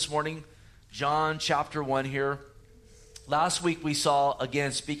This morning, John chapter 1 here. Last week we saw,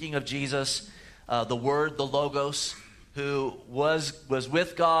 again, speaking of Jesus, the Word, the Logos, who was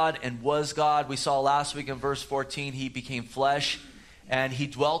with God and was God. We saw last week in verse 14, he became flesh, and he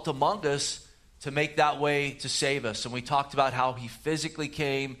dwelt among us to make that way to save us. And we talked about how he physically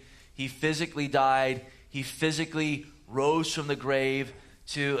came, he physically died, he physically rose from the grave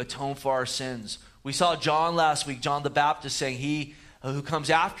to atone for our sins. We saw John last week, John the Baptist, saying, he who comes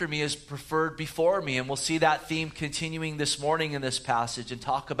after me is preferred before me. And we'll see that theme continuing this morning in this passage and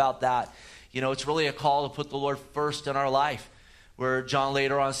talk about that. You know, it's really a call to put the Lord first in our life, where John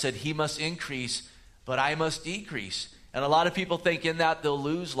later on said, he must increase, but I must decrease. And a lot of people think in that they'll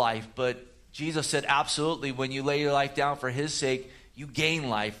lose life, but Jesus said, absolutely, when you lay your life down for his sake, you gain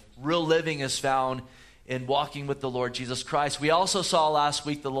life. Real living is found in walking with the Lord Jesus Christ. We also saw last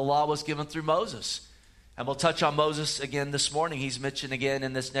week that the law was given through Moses. And we'll touch on Moses again this morning. He's mentioned again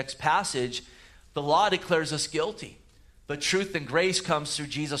in this next passage. The law declares us guilty, but truth and grace comes through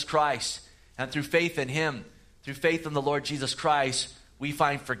Jesus Christ. And through faith in him, through faith in the Lord Jesus Christ, we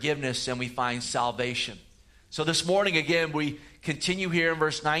find forgiveness and we find salvation. So this morning, again, we continue here in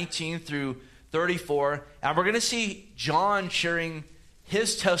verse 19 through 34, and we're going to see John sharing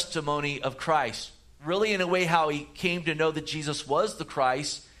his testimony of Christ, really in a way how he came to know that Jesus was the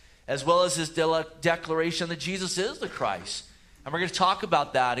Christ, as well as his declaration that Jesus is the Christ. And we're going to talk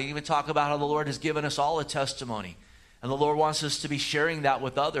about that and even talk about how the Lord has given us all a testimony. And the Lord wants us to be sharing that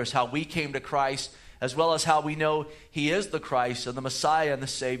with others, how we came to Christ, as well as how we know he is the Christ and the Messiah and the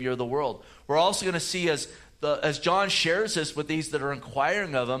Savior of the world. We're also going to see as John shares this with these that are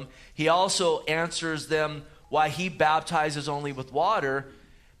inquiring of him, he also answers them why he baptizes only with water,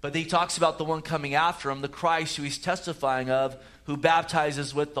 but he talks about the one coming after him, the Christ who he's testifying of, who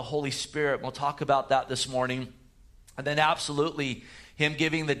baptizes with the Holy Spirit. We'll talk about that this morning. And then absolutely him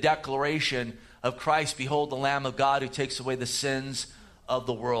giving the declaration of Christ, behold the Lamb of God who takes away the sins of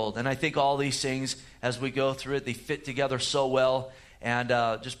the world. And I think all these things, as we go through it, they fit together so well. And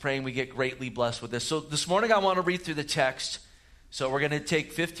just praying we get greatly blessed with this. So this morning I want to read through the text. So we're going to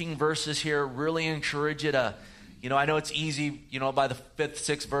take 15 verses here, really encourage you to, I know it's easy, by the 5th,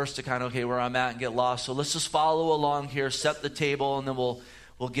 6th verse to kind of, okay, where I'm at and get lost. So let's just follow along here, set the table, and then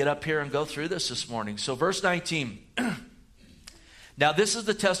we'll get up here and go through this morning. So verse 19. Now this is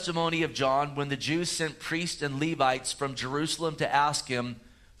the testimony of John when the Jews sent priests and Levites from Jerusalem to ask him,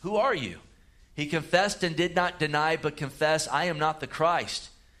 who are you? He confessed and did not deny, but confessed, I am not the Christ.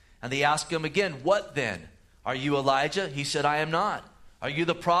 And they asked him again, what then? Are you Elijah? He said, I am not. Are you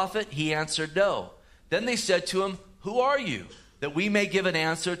the prophet? He answered, no. Then they said to him, who are you? That we may give an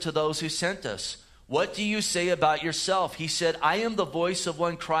answer to those who sent us. What do you say about yourself? He said, I am the voice of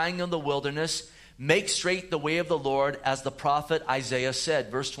one crying in the wilderness, make straight the way of the Lord, as the prophet Isaiah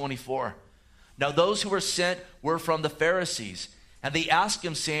said. Verse 24. Now those who were sent were from the Pharisees. And they asked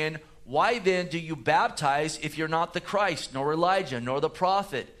him, saying, why then do you baptize if you're not the Christ, nor Elijah, nor the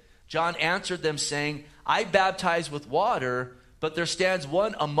prophet? John answered them, saying, I baptize with water, but there stands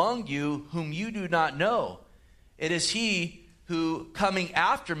one among you whom you do not know. It is he who, coming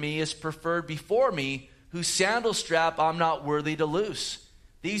after me, is preferred before me, whose sandal strap I'm not worthy to loose.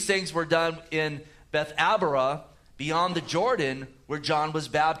 These things were done in Bethabara, beyond the Jordan, where John was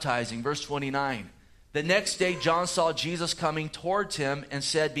baptizing. Verse 29. The next day John saw Jesus coming towards him and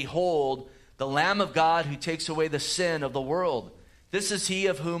said, behold, the Lamb of God who takes away the sin of the world. This is he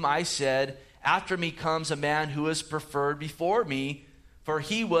of whom I said, after me comes a man who is preferred before me, for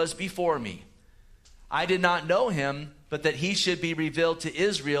he was before me. I did not know him, but that he should be revealed to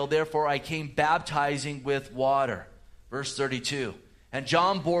Israel. Therefore I came baptizing with water. Verse 32. And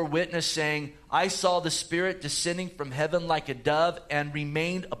John bore witness, saying, I saw the Spirit descending from heaven like a dove and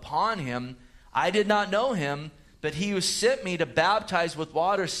remained upon him. I did not know him, but he who sent me to baptize with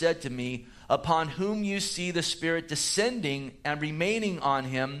water said to me, upon whom you see the Spirit descending and remaining on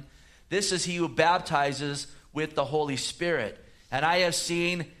him, this is he who baptizes with the Holy Spirit. And I have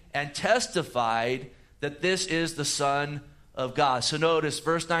seen and testified that this is the Son of God. So notice,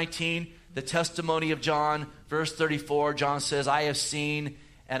 verse 19, the testimony of John. Verse 34, John says, I have seen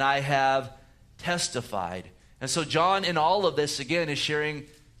and I have testified. And so John, in all of this, again, is sharing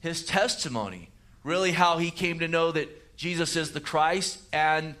his testimony. Really how he came to know that Jesus is the Christ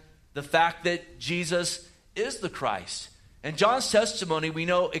and the fact that Jesus is the Christ. And John's testimony, we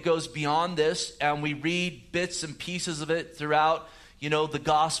know it goes beyond this, and we read bits and pieces of it throughout, the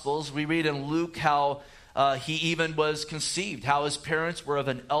Gospels. We read in Luke how he even was conceived, how his parents were of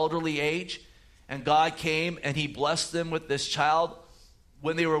an elderly age, and God came and he blessed them with this child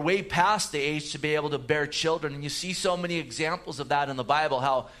when they were way past the age to be able to bear children. And you see so many examples of that in the Bible,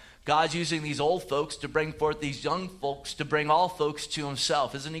 how God's using these old folks to bring forth these young folks, to bring all folks to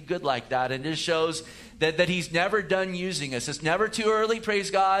himself. Isn't he good like that? And it shows that he's never done using us. It's never too early,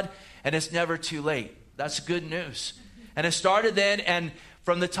 praise God, and it's never too late. That's good news. And it started then, and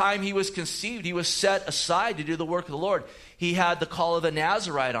from the time he was conceived, he was set aside to do the work of the Lord. He had the call of a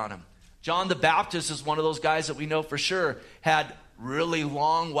Nazarite on him. John the Baptist is one of those guys that we know for sure had really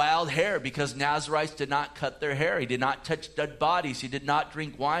long, wild hair, because Nazarites did not cut their hair. He did not touch dead bodies. He did not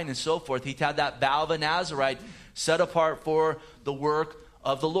drink wine and so forth. He had that vow of a Nazarite set apart for the work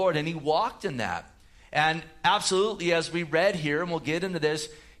of the Lord, and he walked in that. And absolutely, as we read here, and we'll get into this,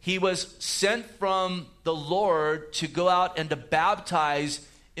 he was sent from the Lord to go out and to baptize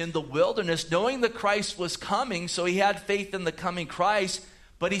in the wilderness, knowing that Christ was coming. So he had faith in the coming Christ,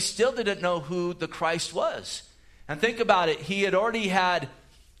 but he still didn't know who the Christ was. And think about it. He had already had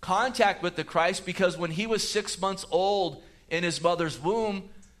contact with the Christ, because when he was 6 months old in his mother's womb,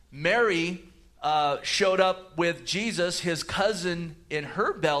 Mary showed up with Jesus, his cousin, in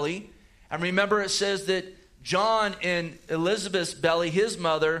her belly. And remember, it says that John in Elizabeth's belly, his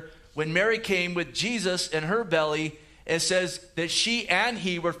mother, when Mary came with Jesus in her belly, it says that she and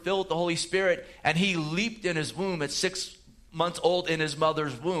he were filled with the Holy Spirit, and he leaped in his womb at 6 months old in his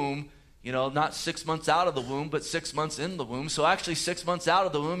mother's womb. You know, not 6 months out of the womb, but 6 months in the womb. So actually 6 months out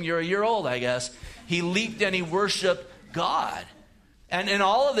of the womb, you're a year old, I guess. He leaped and he worshiped God. And in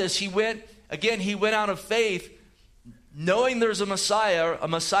all of this, he went out of faith, knowing there's a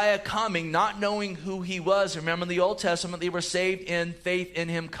Messiah coming, not knowing who he was. Remember in the Old Testament, they were saved in faith in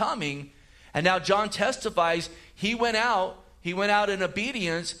him coming. And now John testifies, he went out in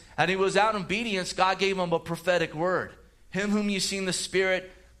obedience, and he was out in obedience. God gave him a prophetic word. Him whom you've seen the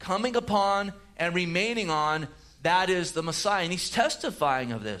Spirit coming upon and remaining on, that is the Messiah. And he's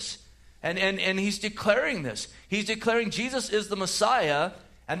testifying of this. And he's declaring this. He's declaring Jesus is the Messiah,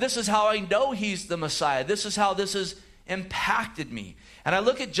 and this is how I know he's the Messiah. This is how this has impacted me. And I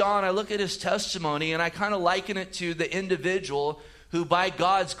look at John, I look at his testimony, and I kind of liken it to the individual who by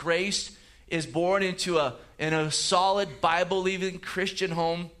God's grace is born in a solid Bible-believing Christian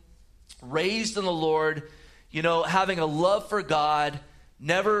home, raised in the Lord, you know, having a love for God,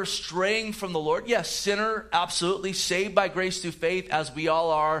 never straying from the Lord. Yes, sinner, absolutely, saved by grace through faith, as we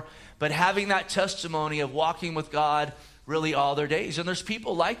all are, but having that testimony of walking with God really all their days. And there's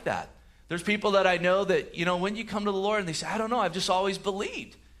people like that. There's people that I know that, you know, when you come to the Lord and they say, I don't know, I've just always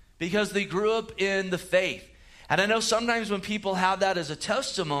believed, because they grew up in the faith. And I know sometimes when people have that as a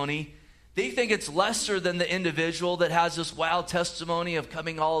testimony, they think it's lesser than the individual that has this wild testimony of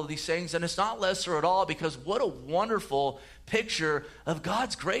coming all of these things. And it's not lesser at all, because what a wonderful picture of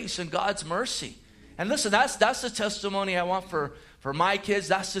God's grace and God's mercy. And listen, that's the testimony I want for my kids.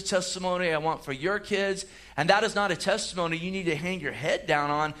 That's the testimony I want for your kids. And that is not a testimony you need to hang your head down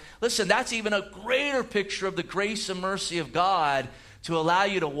on. Listen, that's even a greater picture of the grace and mercy of God to allow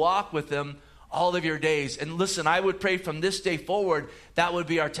you to walk with him all of your days. And listen, I would pray from this day forward, that would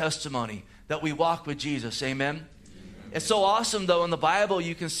be our testimony, that we walk with Jesus. Amen? It's so awesome, though, in the Bible,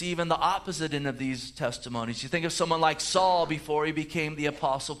 you can see even the opposite end of these testimonies. You think of someone like Saul before he became the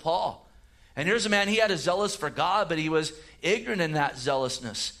Apostle Paul. And here's a man, he had a zealous for God, but he was ignorant in that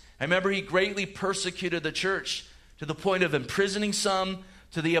zealousness. I remember he greatly persecuted the church to the point of imprisoning some,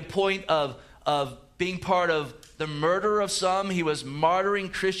 to the point of being part of the murder of some. He was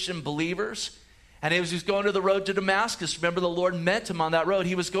martyring Christian believers. And he was going to the road to Damascus. Remember, the Lord met him on that road.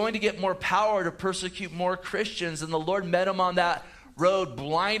 He was going to get more power to persecute more Christians. And the Lord met him on that road,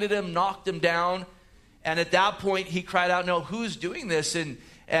 blinded him, knocked him down. And at that point, he cried out, no, who's doing this?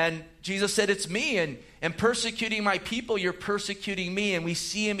 And Jesus said, it's me. And persecuting my people, you're persecuting me. And we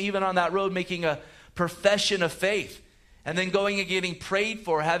see him even on that road making a profession of faith. And then going and getting prayed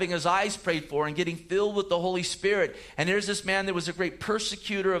for, having his eyes prayed for, and getting filled with the Holy Spirit. And here's this man that was a great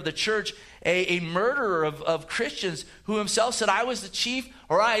persecutor of the church, a murderer of Christians, who himself said, I was the chief,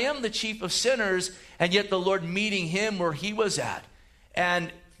 or I am the chief of sinners. And yet the Lord meeting him where he was at,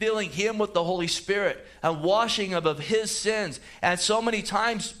 and filling him with the Holy Spirit, and washing him of his sins. And so many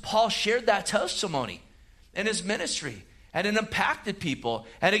times Paul shared that testimony in his ministry, and it impacted people.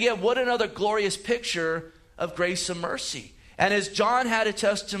 And again, what another glorious picture of grace and mercy. And as John had a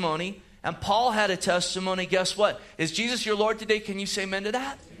testimony and Paul had a testimony, guess what? Is Jesus your Lord today? Can you say amen to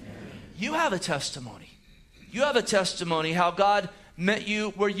that? Amen. You have a testimony. You have a testimony how God met you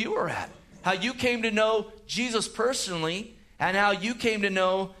where you were at. How you came to know Jesus personally, and how you came to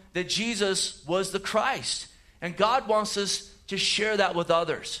know that Jesus was the Christ. And God wants us to share that with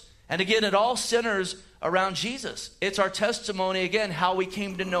others. And again, that all sinners around Jesus. It's our testimony, again, how we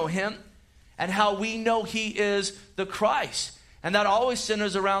came to know him and how we know he is the Christ. And that always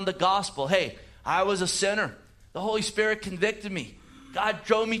centers around the gospel. Hey, I was a sinner. The Holy Spirit convicted me. God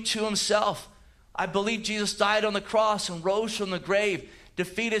drove me to himself. I believe Jesus died on the cross and rose from the grave,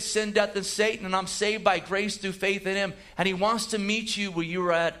 defeated sin, death, and Satan, and I'm saved by grace through faith in him. And he wants to meet you where you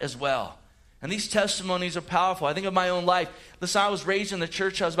are at as well. And these testimonies are powerful. I think of my own life. Listen, I was raised in the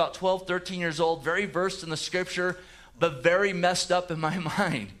church. I was about 12, 13 years old, very versed in the scripture, but very messed up in my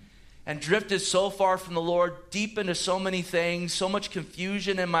mind. And drifted so far from the Lord, deep into so many things, so much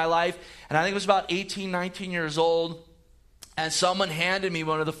confusion in my life. And I think it was about 18, 19 years old. And someone handed me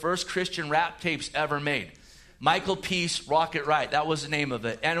one of the first Christian rap tapes ever made. Michael Peace, Rock It Right. That was the name of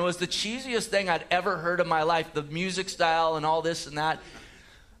it. And it was the cheesiest thing I'd ever heard in my life. The music style and all this and that.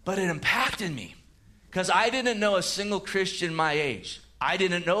 But it impacted me. Because I didn't know a single Christian my age. I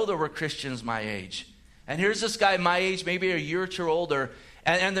didn't know there were Christians my age. And here's this guy my age, maybe a year or two older.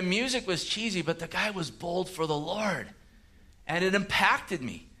 And the music was cheesy, but the guy was bold for the Lord. And it impacted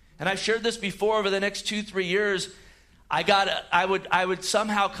me. And I've shared this before. Over the next 2-3 years, I would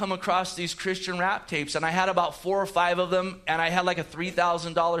somehow come across these Christian rap tapes. And I had about 4 or 5 of them. And I had like a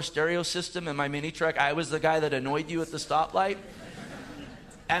 $3,000 stereo system in my mini truck. I was the guy that annoyed you at the stoplight.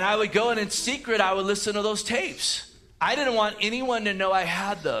 And I would go and in secret, I would listen to those tapes. I didn't want anyone to know I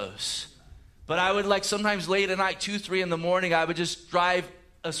had those. But I would, like, sometimes late at night, 2, 3 in the morning, I would just drive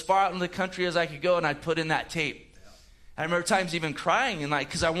as far out in the country as I could go, and I'd put in that tape. I remember times even crying, and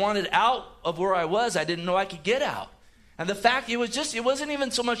because I wanted out of where I was. I didn't know I could get out. And the fact, it wasn't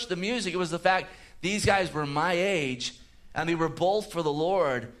even so much the music. It was the fact these guys were my age, and they were bold for the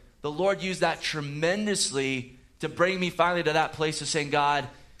Lord. The Lord used that tremendously to bring me finally to that place of saying, God,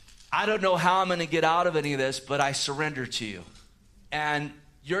 I don't know how I'm going to get out of any of this, but I surrender to you. And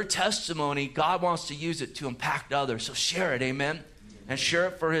your testimony, God wants to use it to impact others. So share it, amen? And share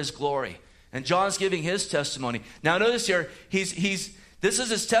it for his glory. And John's giving his testimony. Now notice here, this is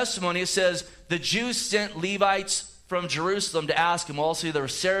his testimony. It says, the Jews sent Levites from Jerusalem to ask him. Also, there were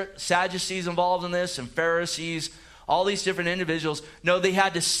Sadducees involved in this and Pharisees, all these different individuals. No, they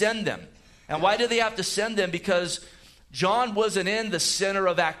had to send them. And why did they have to send them? Because John wasn't in the center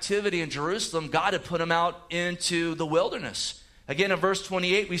of activity in Jerusalem. God had put him out into the wilderness. Again, in verse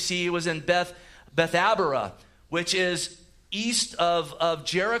 28, we see he was in Bethabara, which is east of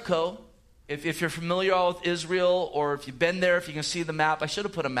Jericho. If you're familiar with Israel, or if you've been there, if you can see the map. I should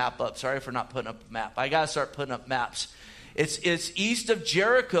have put a map up. Sorry for not putting up a map. I got to start putting up maps. It's east of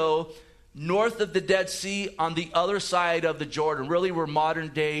Jericho, north of the Dead Sea, on the other side of the Jordan, really where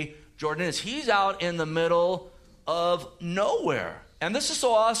modern-day Jordan is. He's out in the middle of nowhere. And this is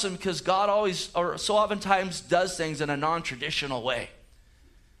so awesome because God so oftentimes does things in a non-traditional way.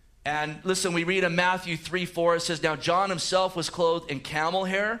 And listen, we read in Matthew 3:4, it says, now John himself was clothed in camel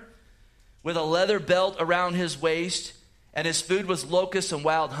hair with a leather belt around his waist, and his food was locusts and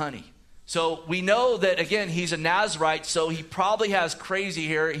wild honey. So we know that, again, he's a Nazarite, so he probably has crazy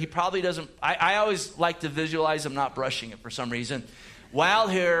hair. He probably doesn't, I always like to visualize him not brushing it for some reason.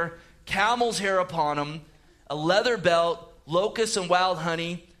 Wild hair, camel's hair upon him, a leather belt, locusts and wild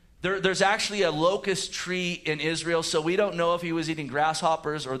honey. There's actually a locust tree in Israel, so we don't know if he was eating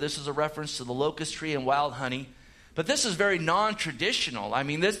grasshoppers or this is a reference to the locust tree and wild honey. But this is very non-traditional. I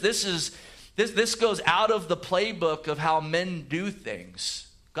mean, this goes out of the playbook of how men do things.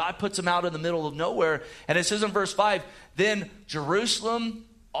 God puts them out in the middle of nowhere. And it says in verse 5, then Jerusalem,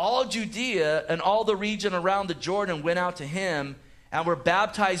 all Judea, and all the region around the Jordan went out to him and were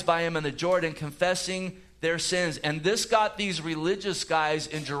baptized by him in the Jordan, confessing their sins. And this got these religious guys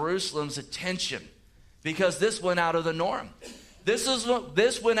in Jerusalem's attention because this went out of the norm.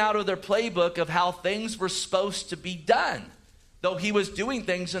 This went out of their playbook of how things were supposed to be done, though he was doing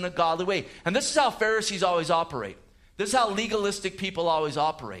things in a godly way. And this is how Pharisees always operate. This is how legalistic people always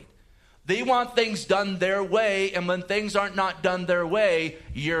operate. They want things done their way, and when things aren't not done their way,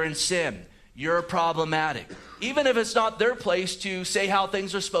 you're in sin. You're problematic. Even if it's not their place to say how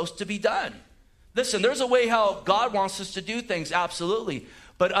things are supposed to be done. Listen, there's a way how God wants us to do things, absolutely.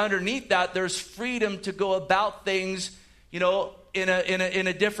 But underneath that, there's freedom to go about things, in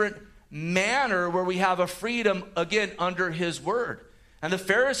a different manner where we have a freedom, again, under his word. And the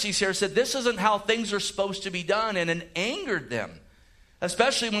Pharisees here said, this isn't how things are supposed to be done, and it angered them,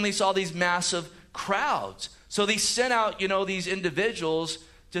 especially when they saw these massive crowds. So they sent out, these individuals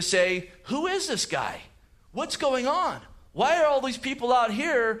to say, who is this guy? What's going on? Why are all these people out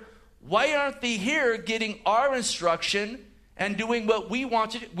here? Why aren't they here getting our instruction and doing what we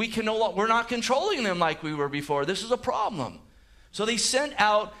want to do? We're not controlling them like we were before. This is a problem. So they sent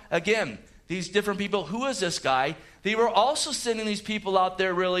out, again, these different people. Who is this guy? They were also sending these people out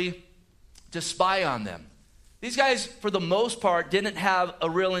there really to spy on them. These guys, for the most part, didn't have a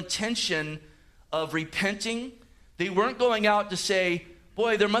real intention of repenting. They weren't going out to say,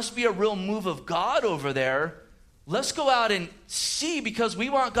 boy, there must be a real move of God over there. Let's go out and see because we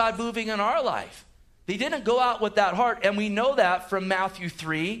want God moving in our life. They didn't go out with that heart, and we know that from Matthew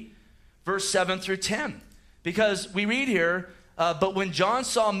 3, verse 7 through 10. Because we read here, but when John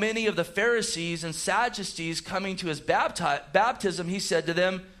saw many of the Pharisees and Sadducees coming to his baptism, he said to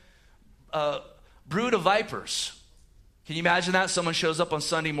them, brood of vipers. Can you imagine that? Someone shows up on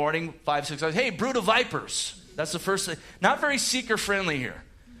Sunday morning, 5, 6 hours. Hey, brood of vipers. That's the first thing. Not very seeker-friendly here.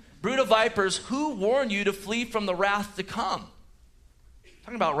 Brood of vipers, who warned you to flee from the wrath to come?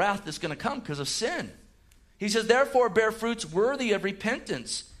 Talking about wrath that's going to come because of sin. He says, therefore bear fruits worthy of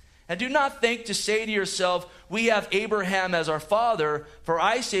repentance. And do not think to say to yourself, we have Abraham as our father. For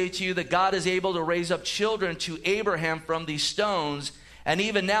I say to you that God is able to raise up children to Abraham from these stones. And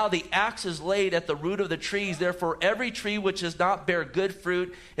even now the axe is laid at the root of the trees. Therefore every tree which does not bear good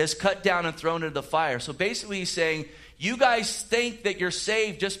fruit is cut down and thrown into the fire. So basically he's saying, you guys think that you're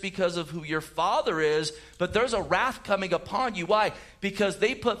saved just because of who your father is, but there's a wrath coming upon you. Why? Because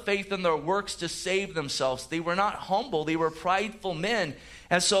they put faith in their works to save themselves. They were not humble. They were prideful men.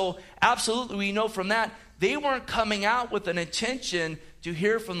 And so absolutely we know from that, they weren't coming out with an intention to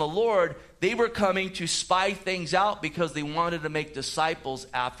hear from the Lord. They were coming to spy things out because they wanted to make disciples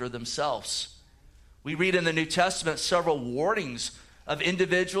after themselves. We read in the New Testament several warnings of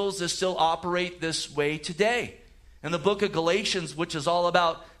individuals that still operate this way today. In the book of Galatians, which is all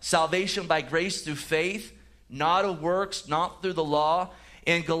about salvation by grace through faith, not of works, not through the law.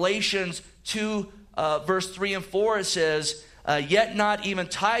 In Galatians 2, verse 3 and 4, it says, yet not even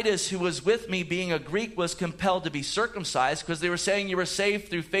Titus, who was with me, being a Greek, was compelled to be circumcised, because they were saying you were saved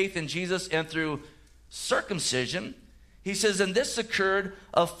through faith in Jesus and through circumcision. He says, and this occurred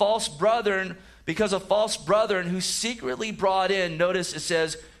of false brethren, because of false brethren who secretly brought in, notice it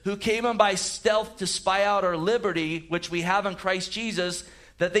says, who came in by stealth to spy out our liberty, which we have in Christ Jesus,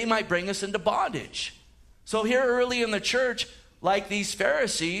 that they might bring us into bondage. So here early in the church, like these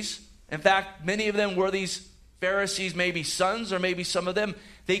Pharisees, in fact, many of them were these Pharisees, maybe sons or maybe some of them,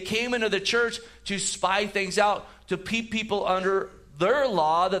 they came into the church to spy things out, to keep people under their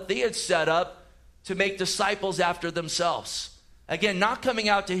law that they had set up to make disciples after themselves. Again, not coming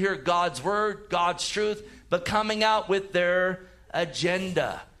out to hear God's word, God's truth, but coming out with their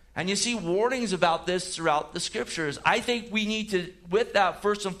agenda. And you see warnings about this throughout the scriptures. I think we need to, with that,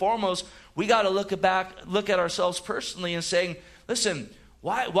 first and foremost, we got to look at ourselves personally and saying, listen,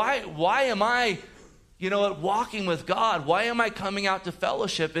 why am I, walking with God? Why am I coming out to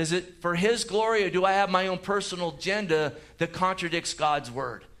fellowship? Is it for his glory, or do I have my own personal agenda that contradicts God's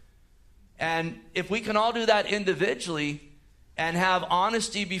word? And if we can all do that individually and have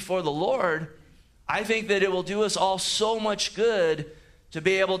honesty before the Lord, I think that it will do us all so much good to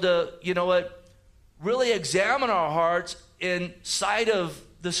be able to, really examine our hearts in sight of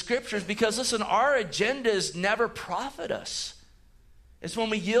the scriptures. Because listen, our agendas never profit us. It's when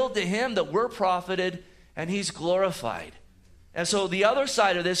we yield to him that we're profited and he's glorified. And so the other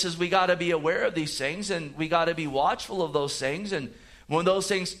side of this is we got to be aware of these things, and we got to be watchful of those things. And when those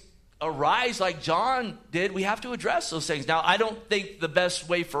things arise like John did, we have to address those things. Now, I don't think the best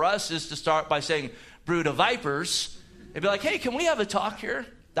way for us is to start by saying, brood of vipers, and be like, hey, can we have a talk here?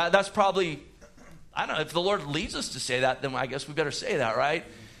 That's probably, I don't know, if the Lord leads us to say that, then I guess we better say that, right?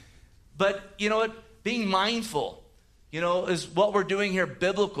 But you know what? Being mindful, is what we're doing here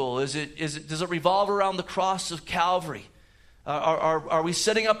biblical? Does it revolve around the cross of Calvary? Are we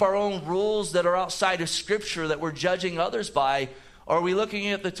setting up our own rules that are outside of Scripture that we're judging others by? Or are we looking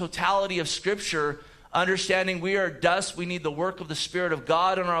at the totality of Scripture, understanding we are dust, we need the work of the Spirit of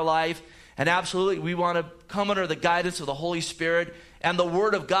God in our life, and absolutely we want to come under the guidance of the Holy Spirit and the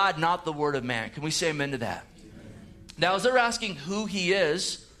Word of God, not the Word of man. Can we say amen to that? Amen. Now, as they're asking who he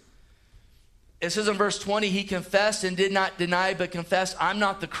is, it says in verse 20, he confessed and did not deny, but confessed, I'm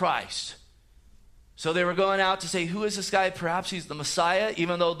not the Christ. So they were going out to say, who is this guy? Perhaps he's the Messiah.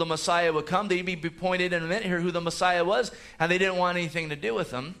 Even though the Messiah would come, they'd be pointed in a minute here who the Messiah was, and they didn't want anything to do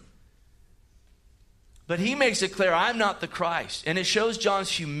with him. But he makes it clear, I'm not the Christ. And it shows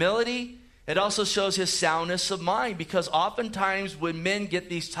John's humility. It also shows his soundness of mind, because oftentimes when men get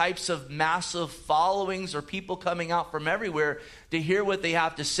these types of massive followings or people coming out from everywhere to hear what they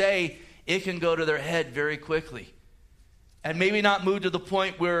have to say, it can go to their head very quickly. And maybe not move to the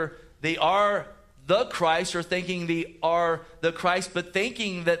point where they are the Christ or thinking they are the Christ, but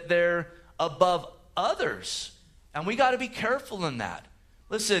thinking that they're above others. And we got to be careful in that.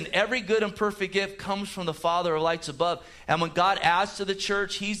 Listen, every good and perfect gift comes from the Father of lights above. And when God adds to the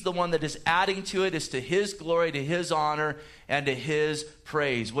church, he's the one that is adding to it. It's to his glory, to his honor, and to his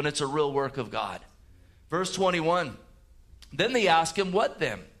praise when it's a real work of God. Verse 21, then they asked him, what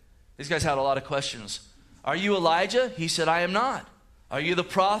then? These guys had a lot of questions. Are you Elijah? He said, I am not. Are you the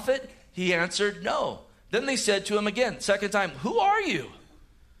prophet? He answered, no. Then they said to him again, second time, who are you?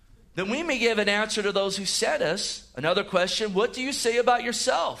 Then we may give an answer to those who sent us. Another question, what do you say about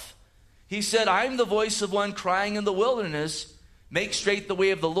yourself? He said, I am the voice of one crying in the wilderness, make straight the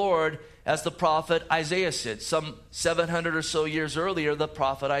way of the Lord, as the prophet Isaiah said. Some 700 or so years earlier, the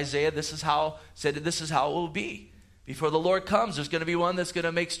prophet Isaiah, said this is how it will be. Before the Lord comes, there's going to be one that's going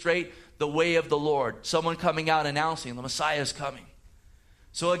to make straight the way of the Lord. Someone coming out announcing the Messiah is coming.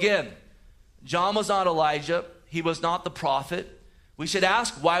 So again, John was not Elijah. He was not the prophet. We should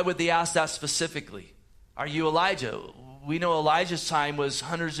ask, why would they ask that specifically? Are you Elijah? We know Elijah's time was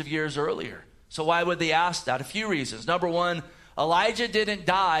hundreds of years earlier. So why would they ask that? A few reasons. Number one, Elijah didn't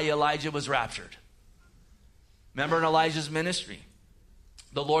die. Elijah was raptured. Remember in Elijah's ministry,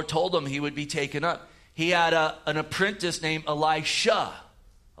 the Lord told him he would be taken up. He had an apprentice named Elisha.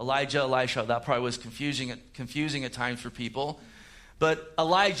 Elisha, that probably was confusing at times for people. But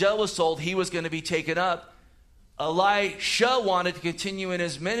Elijah was told he was going to be taken up. Elisha wanted to continue in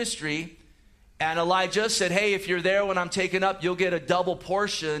his ministry, and Elijah said, hey, if you're there when I'm taken up, you'll get a double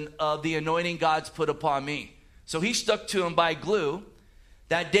portion of the anointing God's put upon me. So he stuck to him by glue.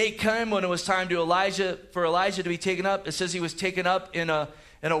 That day came when it was time for Elijah to be taken up. It says he was taken up in a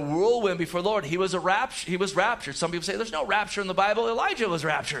whirlwind before the Lord. He was raptured. Some people say there's no rapture in the Bible. Elijah was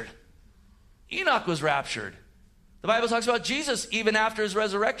raptured. Enoch was raptured. The Bible talks about Jesus, even after his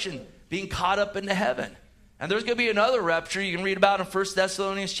resurrection, being caught up into heaven. And there's going to be another rapture you can read about in 1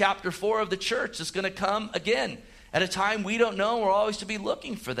 Thessalonians chapter 4 of the church. It's going to come again at a time we don't know. We're always to be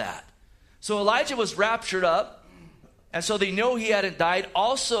looking for that. So Elijah was raptured up, and so they know he hadn't died.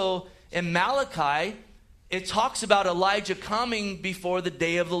 Also in Malachi, it talks about Elijah coming before the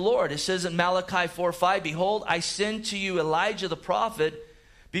day of the Lord. It says in Malachi 4:5, behold, I send to you Elijah the prophet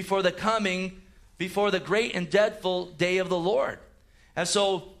before the great and dreadful day of the Lord. And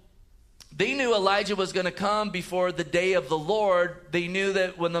so they knew Elijah was going to come before the day of the Lord. They knew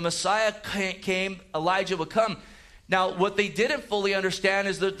that when the Messiah came, Elijah would come. Now, what they didn't fully understand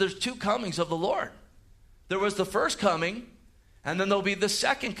is that there's two comings of the Lord. There was the first coming, and then there'll be the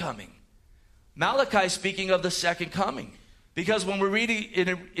second coming. Malachi is speaking of the second coming. Because when we read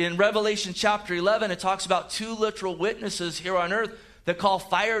in Revelation chapter 11, it talks about two literal witnesses here on earth that call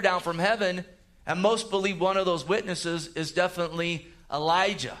fire down from heaven. And most believe one of those witnesses is definitely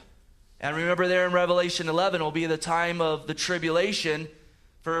Elijah. And remember there in Revelation 11 will be the time of the tribulation.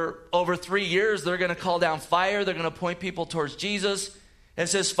 For over 3 years, they're going to call down fire. They're going to point people towards Jesus. It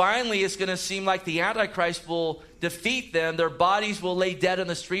says finally it's going to seem like the Antichrist will defeat them. Their bodies will lay dead in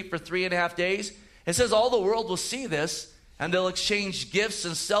the street for 3.5 days. It says all the world will see this, and they'll exchange gifts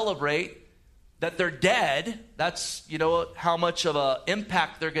and celebrate that they're dead. That's, how much of an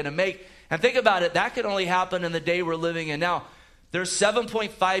impact they're going to make. And think about it, that could only happen in the day we're living in now. There's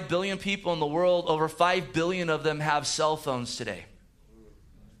 7.5 billion people in the world. Over 5 billion of them have cell phones today.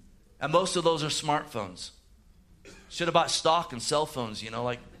 And most of those are smartphones. Should have bought stock in cell phones,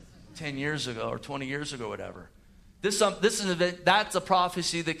 like 10 years ago or 20 years ago, whatever. That's a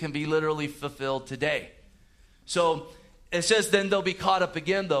prophecy that can be literally fulfilled today. So it says then they'll be caught up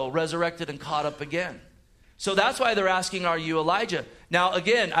again, though, resurrected and caught up again. So that's why they're asking, are you Elijah? Now,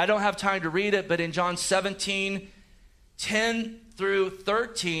 again, I don't have time to read it, but in John 17, 10 through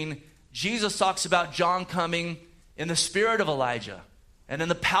 13, Jesus talks about John coming in the spirit of Elijah and in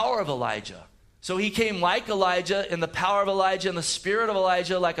the power of Elijah. So he came like Elijah, in the power of Elijah, in the spirit of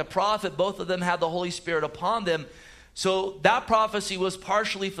Elijah, like a prophet. Both of them had the Holy Spirit upon them. So that prophecy was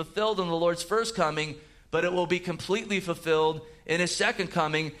partially fulfilled in the Lord's first coming, but it will be completely fulfilled in his second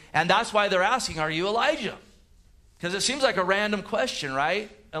coming. And that's why they're asking, are you Elijah? Because it seems like a random question, right?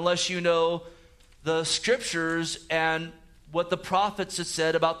 Unless you know the scriptures and what the prophets had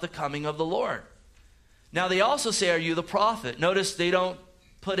said about the coming of the Lord. Now they also say, are you the prophet? Notice they don't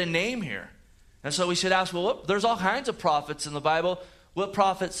put a name here. And so we should ask, well, there's all kinds of prophets in the Bible. What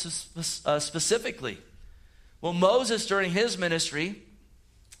prophets specifically? Well, Moses, during his ministry,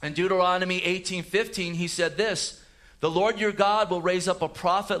 in Deuteronomy 18:15, he said this, the Lord your God will raise up a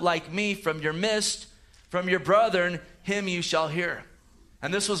prophet like me from your midst, from your brethren, him you shall hear.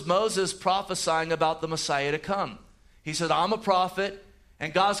 And this was Moses prophesying about the Messiah to come. He said, I'm a prophet,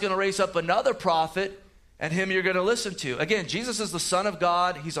 and God's going to raise up another prophet, and him you're going to listen to. Again, Jesus is the Son of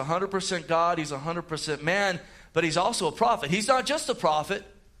God. He's 100% God. He's 100% man. but he's also a prophet. He's not just a prophet.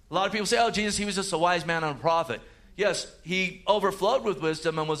 A lot of people say, oh, Jesus, he was just a wise man and a prophet. Yes, he overflowed with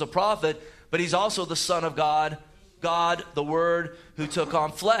wisdom and was a prophet, but he's also the Son of God, God, the Word, who took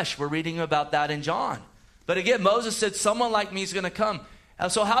on flesh. We're reading about that in John. But again, Moses said, someone like me is going to come.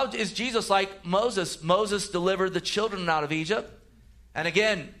 And so how is Jesus like Moses? Moses delivered the children out of Egypt. And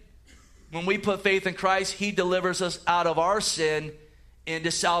again, when we put faith in Christ, he delivers us out of our sin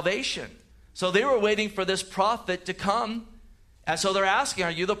into salvation. So they were waiting for this prophet to come. And so they're asking,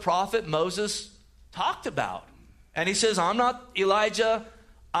 are you the prophet Moses talked about? And he says, I'm not Elijah,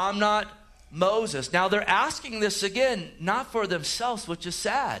 I'm not Moses. Now they're asking this again, not for themselves, which is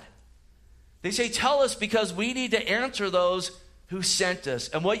sad. They say, tell us, because we need to answer those who sent us.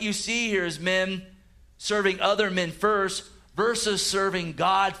 And what you see here is men serving other men first versus serving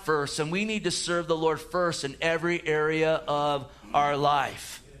God first. And we need to serve the Lord first in every area of our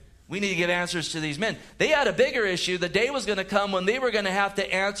life. We need to get answers to these men. They had a bigger issue. The day was going to come when they were going to have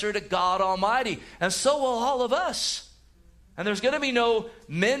to answer to God Almighty. And so will all of us. And there's going to be no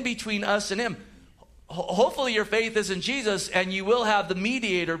men between us and him. Hopefully your faith is in Jesus, and you will have the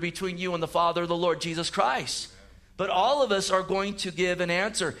mediator between you and the Father, the Lord Jesus Christ. But all of us are going to give an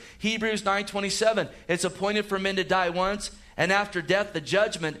answer. Hebrews 9:27, it's appointed for men to die once, and after death the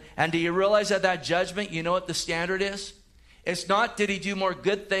judgment. And do you realize that judgment, you know what the standard is? It's not, did he do more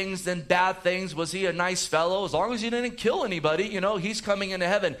good things than bad things? Was he a nice fellow? As long as he didn't kill anybody, he's coming into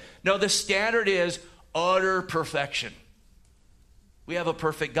heaven. No, the standard is utter perfection. We have a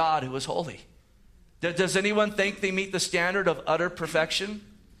perfect God who is holy. Does anyone think they meet the standard of utter perfection?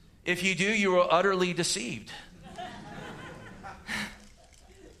 If you do, you are utterly deceived.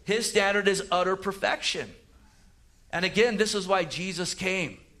 His standard is utter perfection. And again, this is why Jesus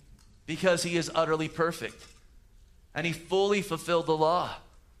came, because he is utterly perfect. And he fully fulfilled the law.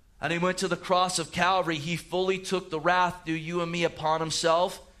 And he went to the cross of Calvary. He fully took the wrath due you and me upon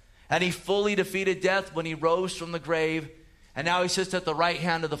himself. And he fully defeated death when he rose from the grave. And now he sits at the right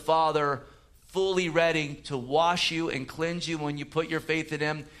hand of the Father, fully ready to wash you and cleanse you. When you put your faith in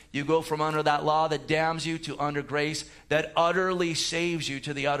him, you go from under that law that damns you to under grace that utterly saves you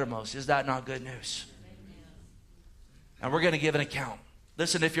to the uttermost. Is that not good news? And we're going to give an account.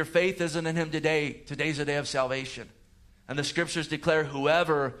 Listen, if your faith isn't in him today, today's a day of salvation. And the scriptures declare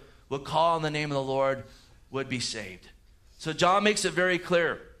whoever would call on the name of the Lord would be saved. So John makes it very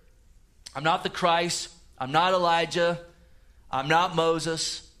clear. I'm not the Christ. I'm not Elijah. I'm not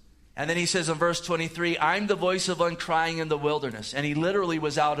Moses. And then he says in verse 23, I'm the voice of one crying in the wilderness. And he literally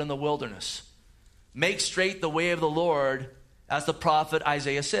was out in the wilderness. Make straight the way of the Lord, as the prophet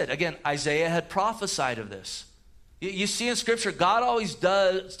Isaiah said. Again, Isaiah had prophesied of this. You see in Scripture, God always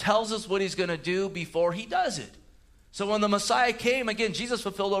tells us what he's going to do before he does it. So when the Messiah came, again, Jesus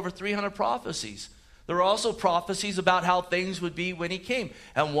fulfilled over 300 prophecies. There were also prophecies about how things would be when he came.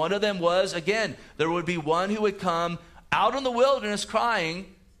 And one of them was, again, there would be one who would come out in the wilderness crying,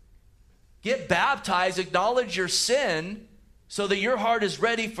 get baptized, acknowledge your sin, so that your heart is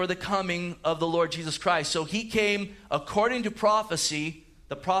ready for the coming of the Lord Jesus Christ. So he came according to prophecy,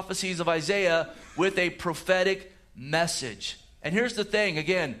 the prophecies of Isaiah, with a prophetic message. And here's the thing,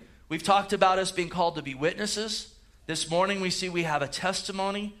 again, we've talked about us being called to be witnesses. This morning we see we have a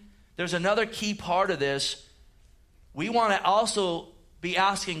testimony. There's another key part of this. We want to also be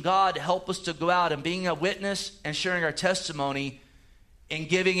asking God to help us to go out and being a witness and sharing our testimony and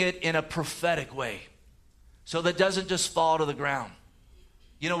giving it in a prophetic way, so that it doesn't just fall to the ground.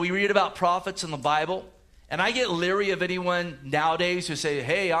 We read about prophets in the Bible, and I get leery of anyone nowadays who say,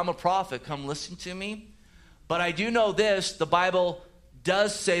 hey, I'm a prophet, come listen to me. But I do know this, the Bible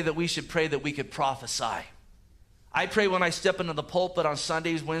does say that we should pray that we could prophesy. I pray when I step into the pulpit on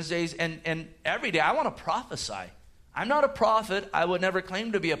Sundays, Wednesdays, and every day, I want to prophesy. I'm not a prophet. I would never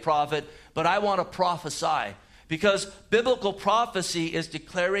claim to be a prophet, but I want to prophesy. Because biblical prophecy is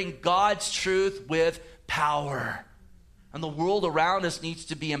declaring God's truth with power. And the world around us needs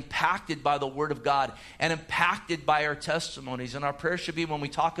to be impacted by the Word of God and impacted by our testimonies. And our prayer should be, when we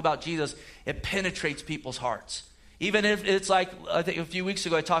talk about Jesus, it penetrates people's hearts. Even if it's like, I think a few weeks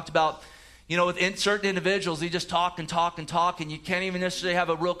ago I talked about, with certain individuals, they just talk and talk and talk, and you can't even necessarily have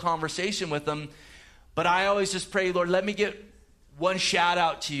a real conversation with them. But I always just pray, Lord, let me get one shout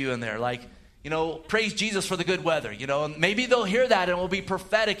out to you in there. Like, praise Jesus for the good weather, and maybe they'll hear that and it will be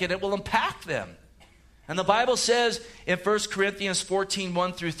prophetic and it will impact them. And the Bible says in 1 Corinthians 14,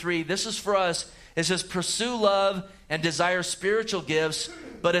 1 through 3, this is for us. It says, pursue love and desire spiritual gifts,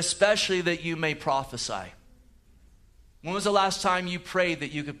 but especially that you may prophesy. When was the last time you prayed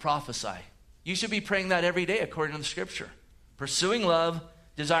that you could prophesy? You should be praying that every day according to the scripture. Pursuing love,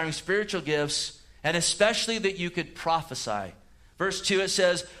 desiring spiritual gifts, and especially that you could prophesy. Verse 2, it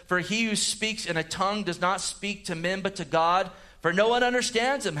says, for he who speaks in a tongue does not speak to men but to God, for no one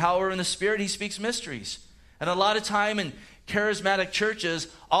understands him. However, in the Spirit he speaks mysteries. And a lot of time in charismatic churches,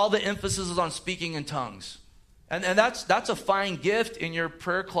 all the emphasis is on speaking in tongues. And that's a fine gift in your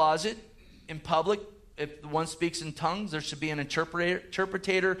prayer closet, in public. If one speaks in tongues, there should be an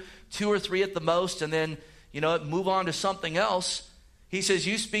interpreter, 2 or 3 at the most, and then, move on to something else. He says,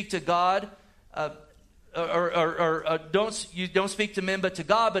 you speak to God, you don't speak to men but to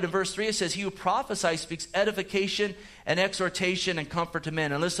God. But in verse 3 it says, he who prophesies speaks edification and exhortation and comfort to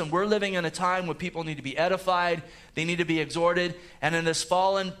men. And listen, we're living in a time when people need to be edified, they need to be exhorted, and in this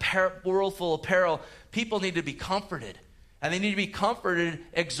fallen world full of peril, people need to be comforted. And they need to be comforted,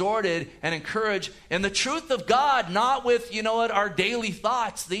 exhorted, and encouraged in the truth of God, not with, our daily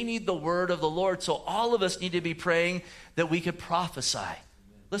thoughts. They need the word of the Lord. So all of us need to be praying that we could prophesy.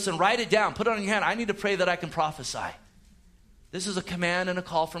 Listen, write it down. Put it on your hand. I need to pray that I can prophesy. This is a command and a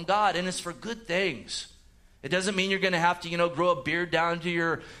call from God, and it's for good things. It doesn't mean you're going to have to, grow a beard down to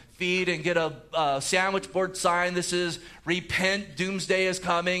your feet and get a sandwich board sign. This is repent, doomsday is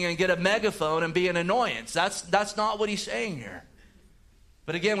coming, and get a megaphone and be an annoyance. That's not what he's saying here.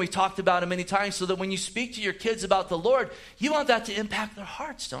 But again, we've talked about it many times, so that when you speak to your kids about the Lord, you want that to impact their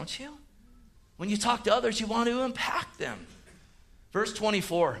hearts, don't you? When you talk to others, you want to impact them. Verse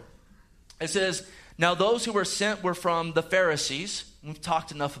 24, it says, now those who were sent were from the Pharisees. We've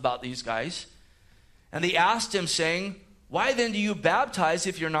talked enough about these guys. And they asked him, saying, why then do you baptize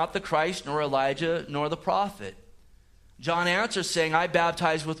if you're not the Christ, nor Elijah, nor the prophet? John answers, saying, I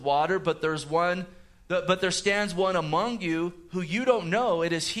baptize with water, but there stands one among you who you don't know.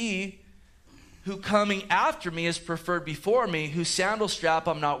 It is he who coming after me is preferred before me, whose sandal strap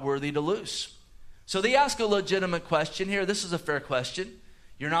I'm not worthy to loose. So they ask a legitimate question here. This is a fair question.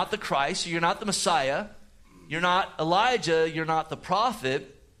 You're not the Christ, you're not the Messiah, you're not Elijah, you're not the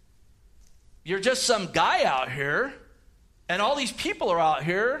prophet. You're just some guy out here, and all these people are out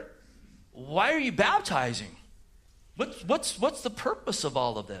here. Why are you baptizing? What's the purpose of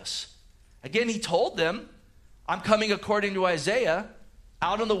all of this? Again, he told them, I'm coming according to Isaiah,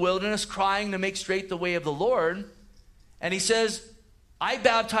 out in the wilderness crying to make straight the way of the Lord. And he says, I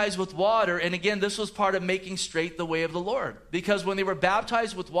baptize with water. And again, this was part of making straight the way of the Lord. Because when they were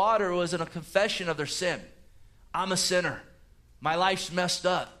baptized with water, it was in a confession of their sin. I'm a sinner. My life's messed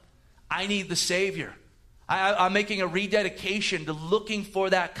up. I need the Savior. I'm making a rededication to looking for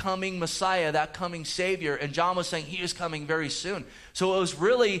that coming Messiah, that coming Savior. And John was saying he is coming very soon. So it was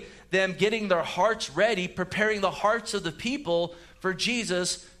really them getting their hearts ready, preparing the hearts of the people for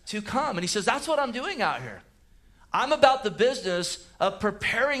Jesus to come. And he says, that's what I'm doing out here. I'm about the business of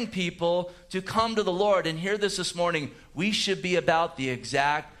preparing people to come to the Lord. And hear this morning, we should be about the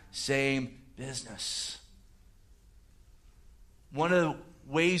exact same business. One of the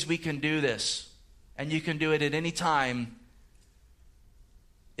ways we can do this, and you can do it at any time,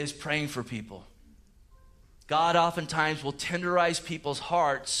 is praying for people. God oftentimes will tenderize people's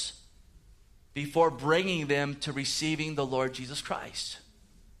hearts before bringing them to receiving the Lord Jesus Christ.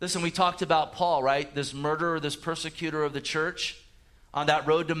 Listen, we talked about Paul, right? This murderer, this persecutor of the church. On that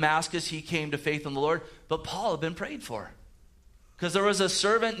road to Damascus, he came to faith in the Lord. But Paul had been prayed for. Because there was a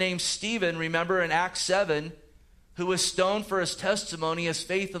servant named Stephen, remember in Acts 7, who was stoned for his testimony, his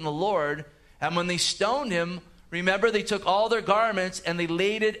faith in the Lord. And when they stoned him, remember they took all their garments and they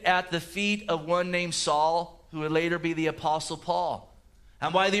laid it at the feet of one named Saul, who would later be the Apostle Paul.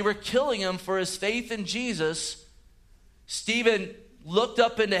 And while they were killing him for his faith in Jesus, Stephen looked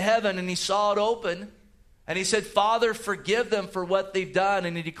up into heaven and he saw it open. And he said, Father, forgive them for what they've done.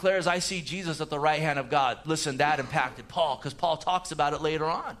 And he declares, I see Jesus at the right hand of God. Listen, that impacted Paul, because Paul talks about it later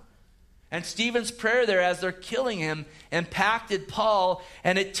on. And Stephen's prayer there as they're killing him impacted Paul,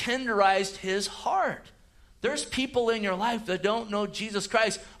 and it tenderized his heart. There's people in your life that don't know Jesus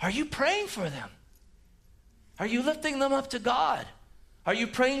Christ. Are you praying for them? Are you lifting them up to God? Are you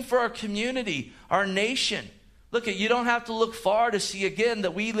praying for our community, our nation? Look, you don't have to look far to see again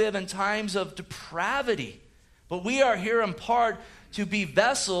that we live in times of depravity. But we are here in part to be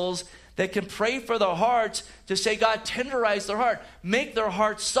vessels that can pray for their hearts, to say, God, tenderize their heart, make their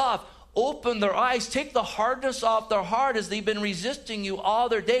hearts soft, open their eyes, take the hardness off their heart as they've been resisting you all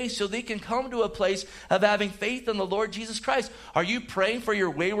their days, so they can come to a place of having faith in the Lord Jesus Christ. Are you praying for your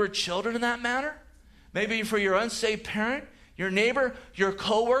wayward children in that manner? Maybe for your unsaved parent, your neighbor, your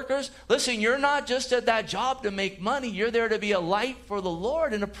coworkers. Listen, you're not just at that job to make money. You're there to be a light for the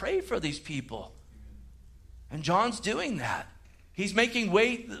Lord and to pray for these people. And John's doing that. He's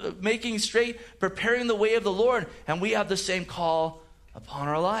making straight, preparing the way of the Lord, and we have the same call upon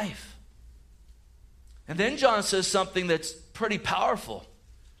our life. And then John says something that's pretty powerful.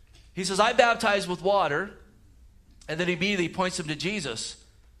 He says, I baptize with water, and then he immediately points him to Jesus.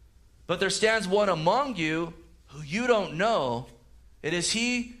 But there stands one among you who you don't know. It is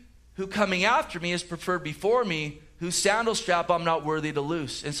he who coming after me is preferred before me, whose sandal strap I'm not worthy to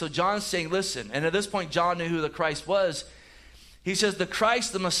loose. And so John's saying, listen, and at this point John knew who the Christ was. He says, the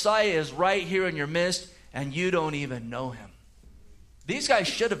Christ, the Messiah, is right here in your midst, and you don't even know him. These guys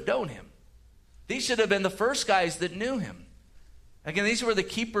should have known him. These should have been the first guys that knew him. Again, these were the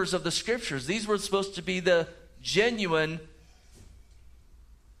keepers of the scriptures. These were supposed to be the genuine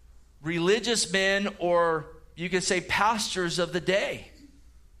religious men, or you could say pastors of the day.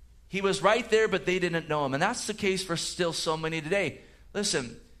 He was right there, but they didn't know him. And that's the case for still so many today.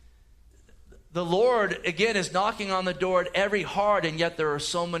 Listen, the Lord, again, is knocking on the door at every heart, and yet there are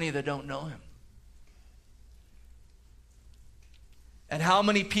so many that don't know him. And how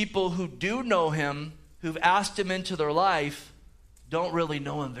many people who do know him, who've asked him into their life, don't really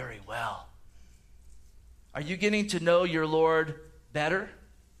know him very well? Are you getting to know your Lord better?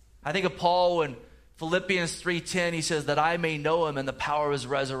 I think of Paul in Philippians 3:10, he says that I may know him and the power of his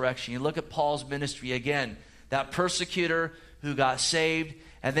resurrection. You look at Paul's ministry again, that persecutor who got saved,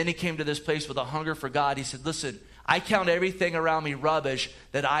 and then he came to this place with a hunger for God. He said, listen, I count everything around me rubbish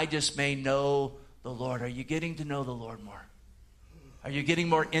that I just may know the Lord. Are you getting to know the Lord more? Are you getting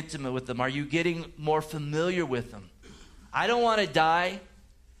more intimate with him? Are you getting more familiar with him? I don't want to die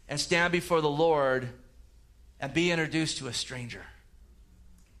and stand before the Lord and be introduced to a stranger.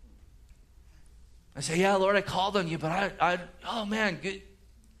 I say, yeah, Lord, I called on you, but oh man,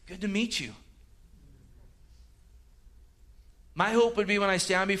 good to meet you. My hope would be when I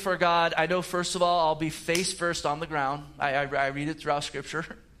stand before God, I know first of all, I'll be face first on the ground. I read it throughout Scripture.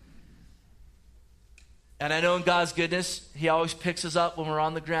 And I know in God's goodness, he always picks us up when we're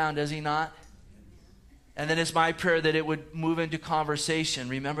on the ground, does he not? And then it's my prayer that it would move into conversation.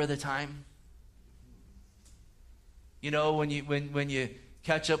 Remember the time? You know, when you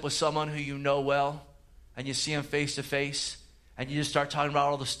catch up with someone who you know well, and you see him face to face, and you just start talking about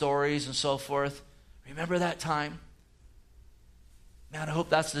all the stories and so forth. Remember that time? Man, I hope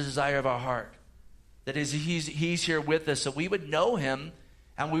that's the desire of our heart. That is, he's here with us, so we would know him,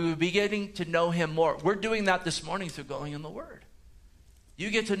 and we would be getting to know him more. We're doing that this morning through going in the Word. You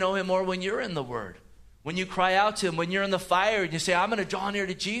get to know him more when you're in the Word. When you cry out to him, when you're in the fire, and you say, I'm going to draw near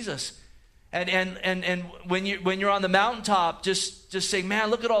to Jesus. And when you're on the mountaintop, just saying, man,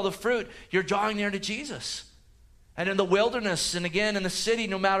 look at all the fruit. You're drawing near to Jesus. And in the wilderness, and again in the city,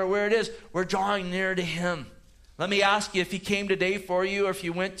 no matter where it is, we're drawing near to him. Let me ask you, if he came today for you, or if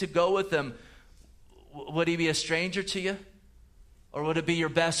you went to go with him, would he be a stranger to you? Or would it be your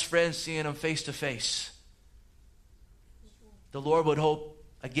best friend seeing him face to face? The Lord would hope,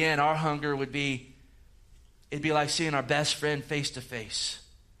 again, our hunger would be, it'd be like seeing our best friend face to face.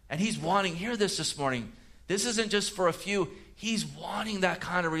 And he's wanting, hear this morning, this isn't just for a few. He's wanting that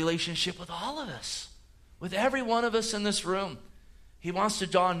kind of relationship with all of us, with every one of us in this room. He wants to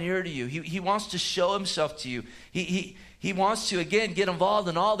draw near to you. He wants to show himself to you. He wants to, again, get involved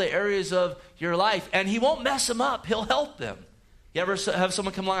in all the areas of your life. And he won't mess them up. He'll help them. You ever have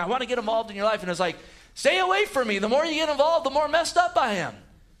someone come along, I want to get involved in your life. And it's like, stay away from me. The more you get involved, the more messed up I am.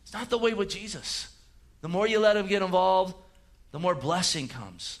 It's not the way with Jesus. The more you let him get involved, the more blessing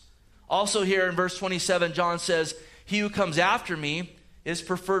comes. Also here in verse 27, John says, he who comes after me is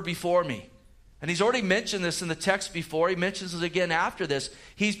preferred before me. And he's already mentioned this in the text before. He mentions it again after this.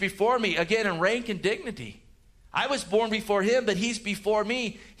 He's before me, again, in rank and dignity. I was born before him, but he's before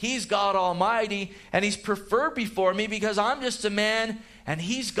me. He's God Almighty, and he's preferred before me because I'm just a man, and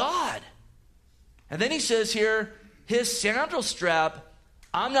he's God. And then he says here, his sandal strap,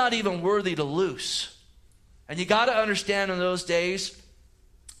 I'm not even worthy to loose. And you got to understand, in those days,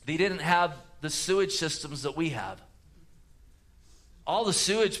 they didn't have the sewage systems that we have. All the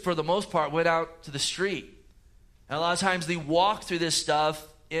sewage, for the most part, went out to the street. And a lot of times they walked through this stuff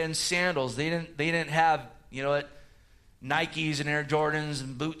in sandals. They didn't have, Nikes and Air Jordans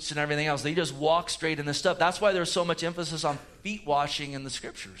and boots and everything else. They just walked straight in this stuff. That's why there's so much emphasis on feet washing in the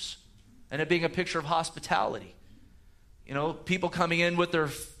scriptures, and it being a picture of hospitality. People coming in with their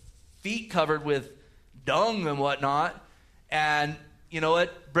feet covered with dung and whatnot, and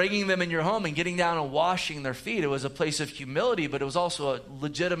bringing them in your home and getting down and washing their feet. It was a place of humility, but it was also a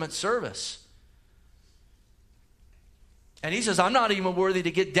legitimate service. And he says, I'm not even worthy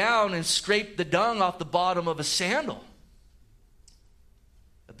to get down and scrape the dung off the bottom of a sandal.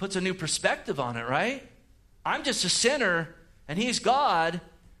 It puts a new perspective on it, right? I'm just a sinner, and he's God.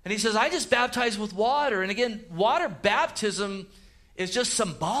 And he says, I just baptize with water. And again, water baptism is just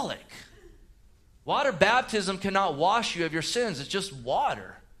symbolic. Water baptism cannot wash you of your sins. It's just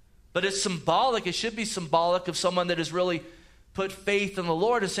water. But it's symbolic. It should be symbolic of someone that has really put faith in the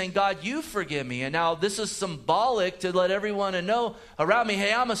Lord and saying, God, you forgive me. And now this is symbolic to let everyone know around me,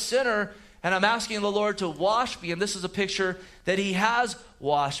 hey, I'm a sinner, and I'm asking the Lord to wash me. And this is a picture that he has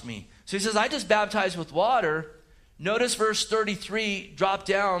washed me. So he says, I just baptize with water. Notice verse 33, drop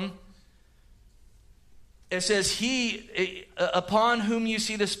down. It says, he, upon whom you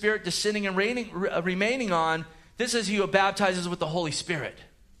see the Spirit descending and remaining on, this is he who baptizes with the Holy Spirit.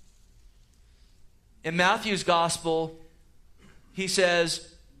 In Matthew's gospel, he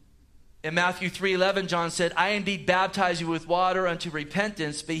says, in Matthew 3:11, John said, I indeed baptize you with water unto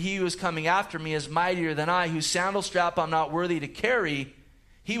repentance, but he who is coming after me is mightier than I, whose sandal strap I'm not worthy to carry.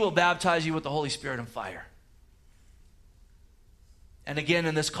 He will baptize you with the Holy Spirit and fire. And again,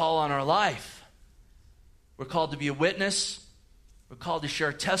 in this call on our life, we're called to be a witness. We're called to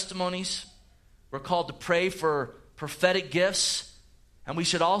share testimonies. We're called to pray for prophetic gifts. And we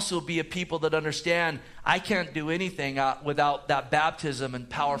should also be a people that understand I can't do anything without that baptism and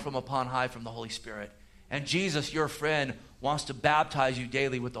power from upon high from the Holy Spirit. And Jesus, your friend, wants to baptize you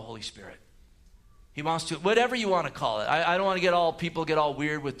daily with the Holy Spirit. He wants to, whatever you want to call it. I don't want to people get all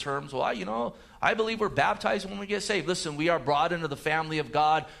weird with terms. Well, I believe we're baptized when we get saved. Listen, we are brought into the family of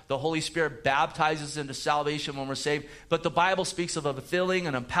God. The Holy Spirit baptizes into salvation when we're saved. But the Bible speaks of a filling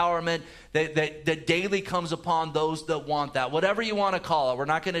and empowerment that daily comes upon those that want that. Whatever you want to call it. We're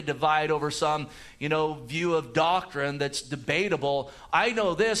not going to divide over some, view of doctrine that's debatable. I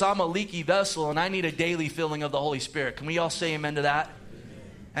know this, I'm a leaky vessel and I need a daily filling of the Holy Spirit. Can we all say amen to that?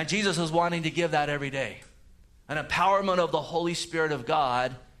 And Jesus is wanting to give that every day. An empowerment of the Holy Spirit of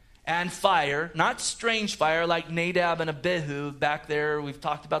God and fire, not strange fire like Nadab and Abihu back there. We've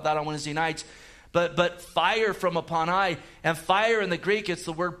talked about that on Wednesday nights. But fire from upon high. And fire in the Greek, it's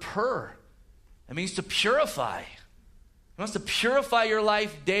the word pur. It means to purify. He wants to purify your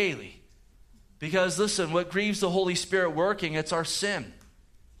life daily. Because listen, what grieves the Holy Spirit working, it's our sin.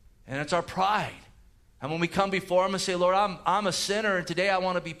 And it's our pride. And when we come before him and say, Lord, I'm a sinner, and today I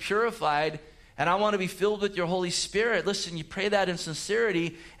want to be purified, and I want to be filled with your Holy Spirit. Listen, you pray that in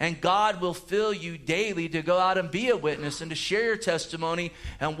sincerity, and God will fill you daily to go out and be a witness and to share your testimony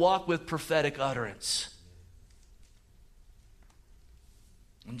and walk with prophetic utterance.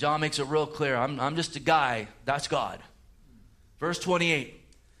 And John makes it real clear. I'm just a guy. That's God. Verse 28.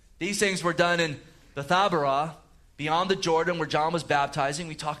 These things were done in Bethabara, beyond the Jordan, where John was baptizing.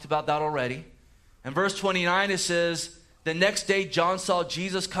 We talked about that already. In verse 29, it says, the next day John saw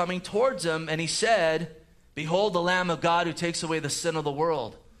Jesus coming towards him, and he said, behold the Lamb of God who takes away the sin of the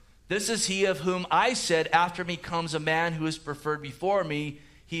world. This is he of whom I said, after me comes a man who is preferred before me.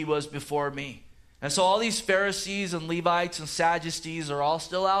 He was before me. And so all these Pharisees and Levites and Sadducees are all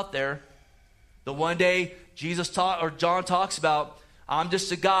still out there. The one day John talks about, I'm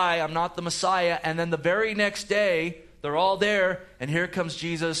just a guy, I'm not the Messiah. And then the very next day, they're all there, and here comes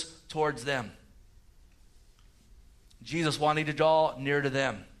Jesus towards them. Jesus wanting to draw near to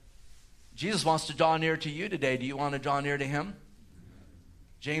them. Jesus wants to draw near to you today. Do you want to draw near to him?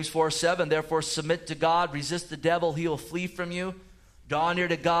 James 4:7, therefore submit to God, resist the devil, he will flee from you. Draw near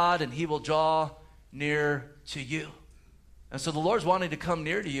to God, and he will draw near to you. And so the Lord's wanting to come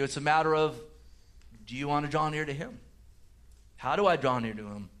near to you. It's a matter of, do you want to draw near to him? How do I draw near to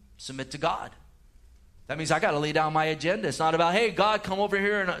him? Submit to God. That means I got to lay down my agenda. It's not about, hey, God, come over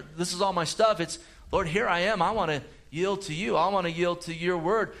here, and this is all my stuff. It's, Lord, here I am. I want to yield to you. I want to yield to your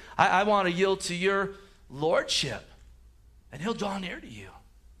word. I want to yield to your lordship. And he'll draw near to you.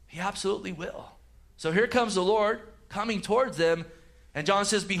 He absolutely will. So here comes the Lord coming towards them. And John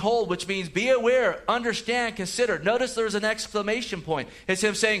says, behold, which means be aware, understand, consider. Notice there's an exclamation point. It's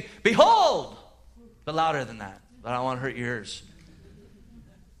him saying, behold. But louder than that. But I don't want to hurt your ears.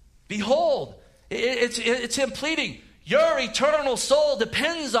 Behold. It's him pleading. Your eternal soul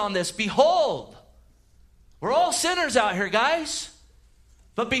depends on this. Behold. We're all sinners out here, guys.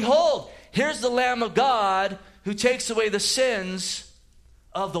 But behold, here's the Lamb of God who takes away the sins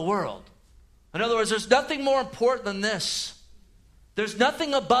of the world. In other words, there's nothing more important than this. There's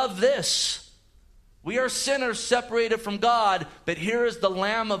nothing above this. We are sinners separated from God, but here is the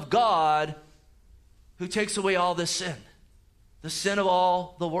Lamb of God who takes away all this sin. The sin of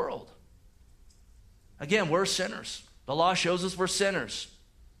all the world. Again, we're sinners. The law shows us we're sinners.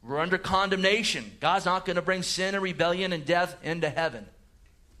 We're under condemnation. God's not going to bring sin and rebellion and death into heaven.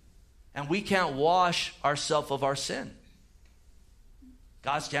 And we can't wash ourselves of our sin.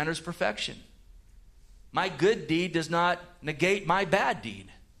 God's standard is perfection. My good deed does not negate my bad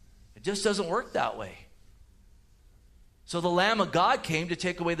deed. It just doesn't work that way. So the Lamb of God came to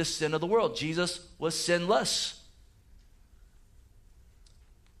take away the sin of the world. Jesus was sinless.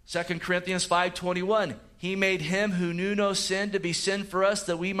 2 Corinthians 5:21, he made him who knew no sin to be sin for us,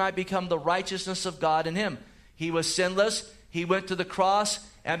 that we might become the righteousness of God in him. He was sinless. He went to the cross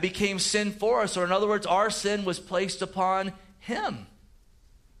and became sin for us. Or in other words, our sin was placed upon him.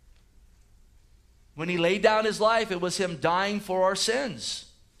 When he laid down his life, it was him dying for our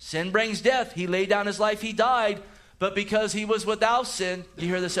sins. Sin brings death. He laid down his life. He died. But because he was without sin, you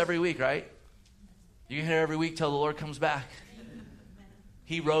hear this every week, right? You can hear it every week till the Lord comes back.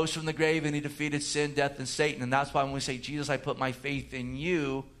 He rose from the grave and he defeated sin, death, and Satan. And that's why when we say, Jesus, I put my faith in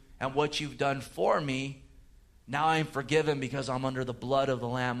you and what you've done for me, now I'm forgiven because I'm under the blood of the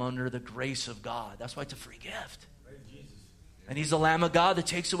Lamb, under the grace of God. That's why it's a free gift. And he's the Lamb of God that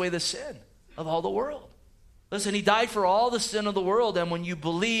takes away the sin of all the world. Listen, he died for all the sin of the world. And when you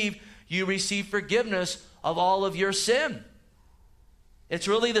believe, you receive forgiveness of all of your sin. It's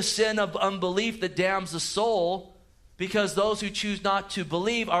really the sin of unbelief that damns the soul, because those who choose not to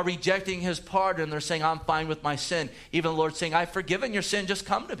believe are rejecting his pardon. They're saying, I'm fine with my sin. Even the Lord's saying, I've forgiven your sin, just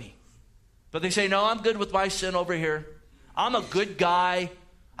come to me. But they say, no, I'm good with my sin over here. I'm a good guy.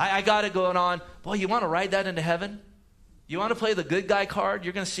 I got it going on. Boy, you want to ride that into heaven? You want to play the good guy card?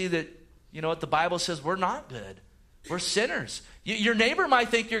 You're going to see that, you know what the Bible says, we're not good. We're sinners. Your neighbor might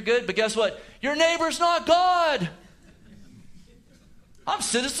think you're good, but guess what? Your neighbor's not God. I'm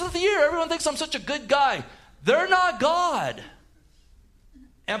citizen of the year. Everyone thinks I'm such a good guy. They're not God.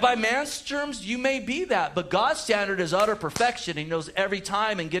 And by man's terms, you may be that. But God's standard is utter perfection. He knows every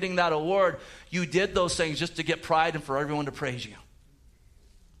time in getting that award, you did those things just to get pride and for everyone to praise you.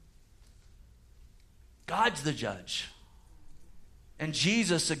 God's the judge. And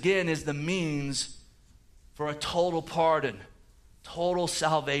Jesus, again, is the means for a total pardon, total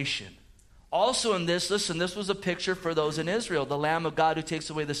salvation. Also in this, listen, this was a picture for those in Israel, the Lamb of God who takes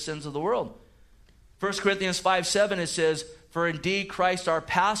away the sins of the world. 1 Corinthians 5:7, it says, for indeed Christ our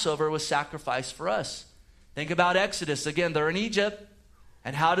Passover was sacrificed for us. Think about Exodus. Again, they're in Egypt.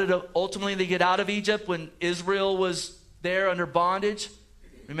 And how did ultimately they get out of Egypt when Israel was there under bondage?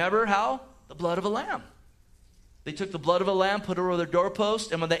 Remember how? The blood of a lamb. They took the blood of a lamb, put it over their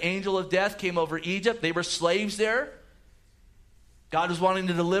doorpost, and when the angel of death came over Egypt, they were slaves there. God was wanting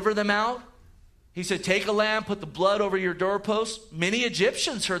to deliver them out. He said, take a lamb, put the blood over your doorpost. Many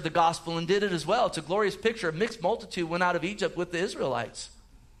Egyptians heard the gospel and did it as well. It's a glorious picture. A mixed multitude went out of Egypt with the Israelites.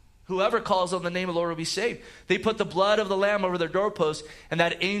 Whoever calls on the name of the Lord will be saved. They put the blood of the lamb over their doorpost, and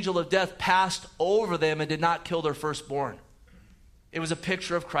that angel of death passed over them and did not kill their firstborn. It was a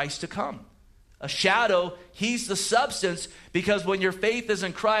picture of Christ to come. A shadow, he's the substance, because when your faith is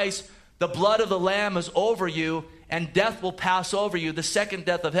in Christ, the blood of the lamb is over you, and death will pass over you, the second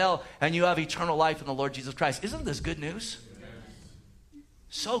death of hell, and you have eternal life in the Lord Jesus Christ. Isn't this good news?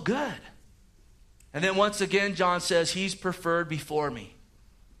 So good. And then once again, John says, he's preferred before me.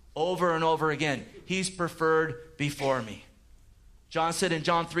 Over and over again, he's preferred before me. John said in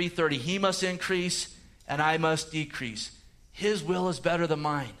John 3:30, he must increase and I must decrease. His will is better than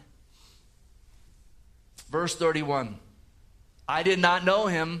mine. Verse 31, I did not know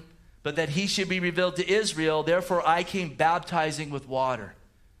him, but that he should be revealed to Israel. Therefore, I came baptizing with water.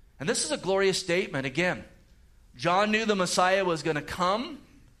 And this is a glorious statement. Again, John knew the Messiah was going to come,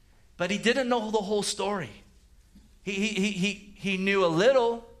 but he didn't know the whole story. He knew a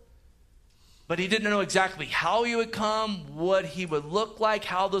little, but he didn't know exactly how he would come, what he would look like,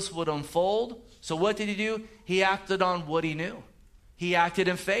 how this would unfold. So what did he do? He acted on what he knew. He acted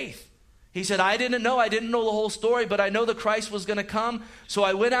in faith. He said, I didn't know the whole story, but I know that Christ was going to come. So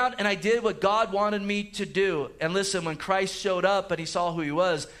I went out and I did what God wanted me to do. And listen, when Christ showed up and he saw who he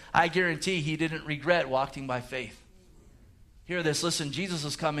was, I guarantee he didn't regret walking by faith. Hear this, listen, Jesus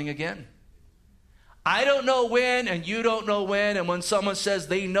is coming again. I don't know when and you don't know when. And when someone says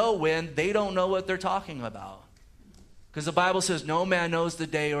they know when, they don't know what they're talking about. Because the Bible says no man knows the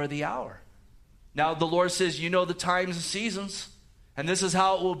day or the hour. Now the Lord says, you know the times and seasons. And this is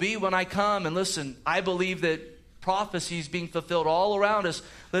how it will be when I come. And listen, I believe that prophecy is being fulfilled all around us.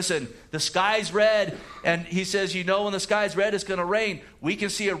 Listen, the sky's red. And he says, you know when the sky's red, it's going to rain. We can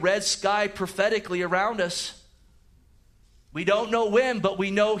see a red sky prophetically around us. We don't know when, but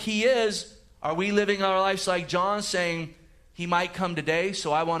we know he is. Are we living our lives like John, saying he might come today,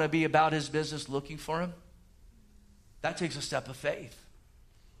 so I want to be about his business looking for him? That takes a step of faith.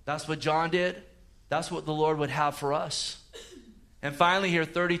 That's what John did. That's what the Lord would have for us. And finally here,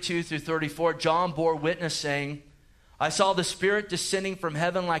 32 through 34, John bore witness saying, I saw the Spirit descending from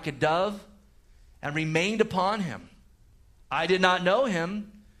heaven like a dove and remained upon him. I did not know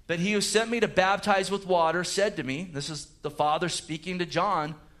him, But he who sent me to baptize with water said to me," this is the Father speaking to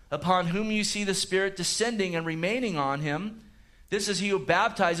John, "upon whom you see the Spirit descending and remaining on him, this is he who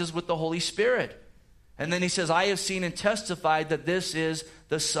baptizes with the Holy Spirit." And then he says, "I have seen and testified that this is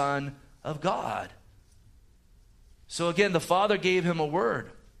the Son of God." So again, the Father gave him a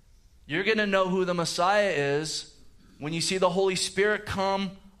word. You're going to know who the Messiah is when you see the Holy Spirit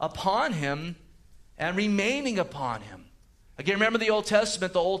come upon him and remaining upon him. Again, remember the Old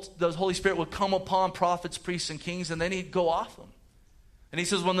Testament, the Holy Spirit would come upon prophets, priests, and kings, and then he'd go off them. And he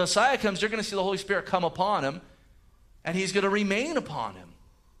says, when the Messiah comes, you're going to see the Holy Spirit come upon him, and he's going to remain upon him.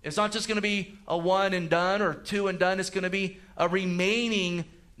 It's not just going to be a one and done or two and done. It's going to be a remaining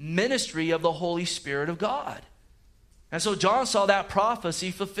ministry of the Holy Spirit of God. And so John saw that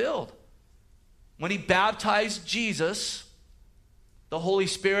prophecy fulfilled. When he baptized Jesus, the Holy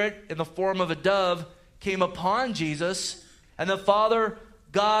Spirit in the form of a dove came upon Jesus, and the Father,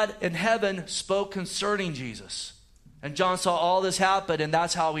 God in heaven, spoke concerning Jesus. And John saw all this happen, and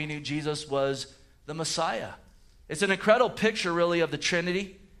that's how he knew Jesus was the Messiah. It's an incredible picture, really, of the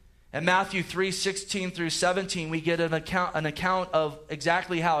Trinity. In Matthew 3:16 through 17, we get an account of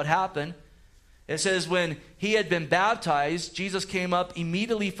exactly how it happened. It says, when he had been baptized, Jesus came up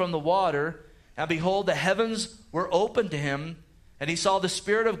immediately from the water, and behold, the heavens were opened to him, and he saw the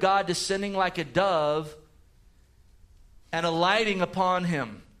Spirit of God descending like a dove and alighting upon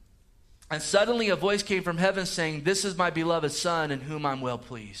him. And suddenly a voice came from heaven saying, "This is my beloved Son, in whom I'm well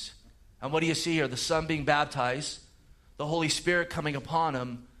pleased." And what do you see here? The Son being baptized, the Holy Spirit coming upon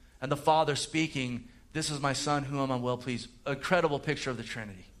him, and the Father speaking, "This is my Son, whom I'm well pleased." Incredible picture of the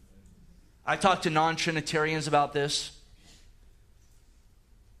Trinity. I talked to non-Trinitarians about this.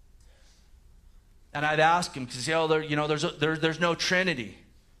 And I'd ask them, because there's no Trinity.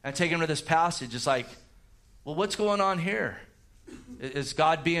 And I take them to this passage. It's like, well, what's going on here? Is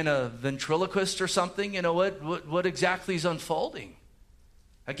God being a ventriloquist or something? What exactly is unfolding?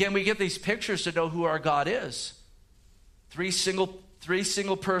 Again, we get these pictures to know who our God is. Three single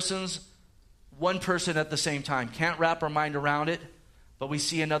persons, one person at the same time. Can't wrap our mind around it, but we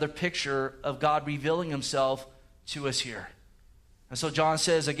see another picture of God revealing himself to us here. And so John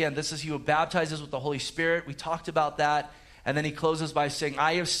says, again, this is he who baptizes with the Holy Spirit. We talked about that. And then he closes by saying,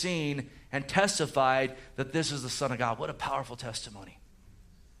 "I have seen and testified that this is the Son of God." What a powerful testimony.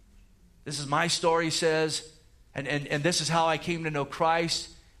 This is my story, he says, and this is how I came to know Christ,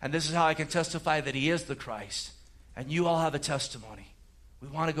 and this is how I can testify that he is the Christ. And you all have a testimony. We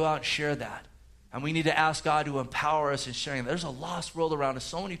want to go out and share that. And we need to ask God to empower us in sharing that. There's a lost world around us,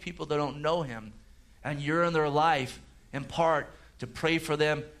 so many people that don't know him, and you're in their life in part to pray for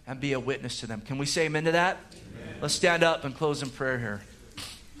them and be a witness to them. Can we say amen to that? Amen. Let's stand up and close in prayer here.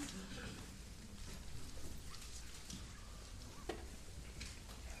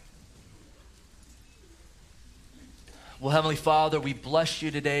 Well, Heavenly Father, we bless you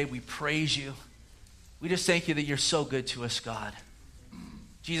today. We praise you. We just thank you that you're so good to us, God.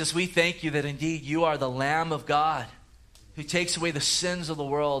 Jesus, we thank you that indeed you are the Lamb of God who takes away the sins of the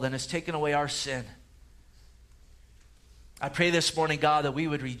world and has taken away our sin. I pray this morning, God, that we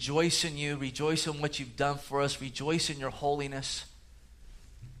would rejoice in you, rejoice in what you've done for us, rejoice in your holiness.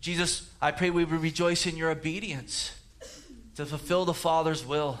 Jesus, I pray we would rejoice in your obedience to fulfill the Father's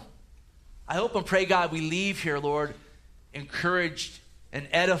will. I hope and pray, God, we leave here, Lord, encouraged and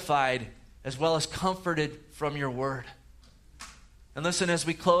edified as well as comforted from your word. And listen, as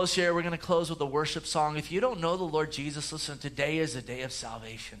we close here, we're going to close with a worship song. If you don't know the Lord Jesus, listen, today is a day of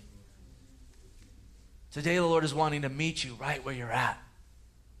salvation. Today the Lord is wanting to meet you right where you're at.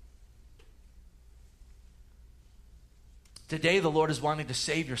 Today the Lord is wanting to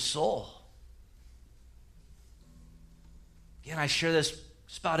save your soul. Again, I share this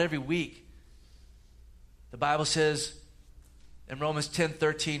just about every week. The Bible says in Romans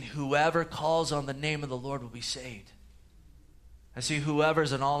 10:13, whoever calls on the name of the Lord will be saved. I see whoever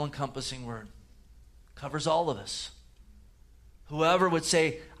is an all-encompassing word. Covers all of us. Whoever would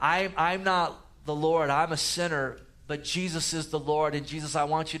say, I'm not the Lord, I'm a sinner, but Jesus is the Lord, and Jesus, I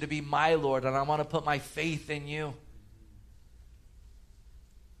want you to be my Lord, and I want to put my faith in you.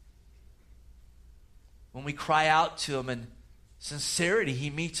 When we cry out to him in sincerity,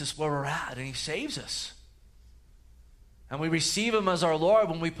 he meets us where we're at, and he saves us. And we receive him as our Lord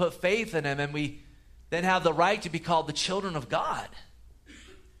when we put faith in him, and we then have the right to be called the children of God.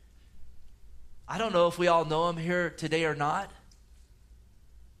 I don't know if we all know him here today or not.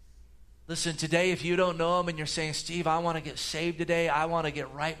 Listen, today, if you don't know him and you're saying, Steve, I want to get saved today, I want to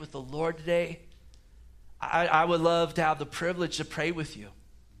get right with the Lord today, I would love to have the privilege to pray with you.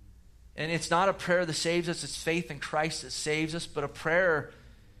 And it's not a prayer that saves us, it's faith in Christ that saves us, but a prayer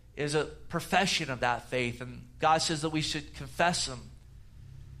is a profession of that faith. And God says that we should confess him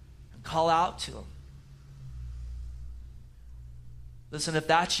and call out to him. Listen, if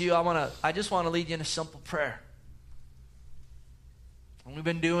that's you, I just want to lead you in a simple prayer. And we've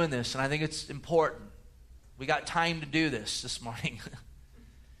been doing this, and I think it's important. We got time to do this morning.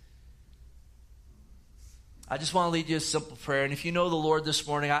 I just want to lead you a simple prayer. And if you know the Lord this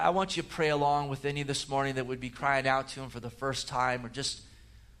morning, I want you to pray along with any this morning that would be crying out to him for the first time, or just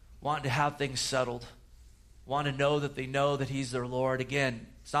wanting to have things settled, want to know that he's their Lord. Again,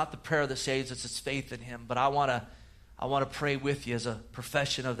 it's not the prayer that saves us, it's faith in him. But I want to pray with you as a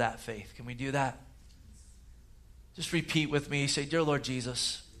profession of that faith. Can we do that? Just repeat with me. Say, Dear Lord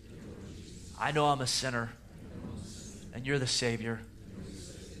Jesus, I know I'm a sinner, and you're the Savior.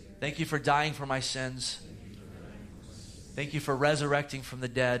 Thank you for dying for my sins. Thank you for resurrecting from the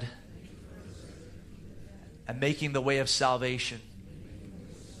dead and making the way of salvation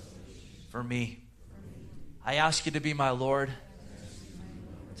for me. I ask you to be my Lord,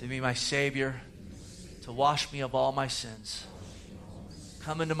 to be my Savior, to wash me of all my sins.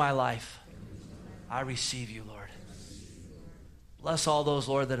 Come into my life. I receive you, Lord. Bless all those,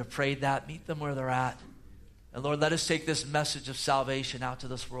 Lord, that have prayed that. Meet them where they're at. And Lord, let us take this message of salvation out to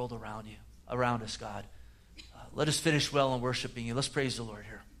this world around us, God. Let us finish well in worshiping you. Let's praise the Lord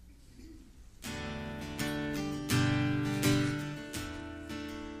here.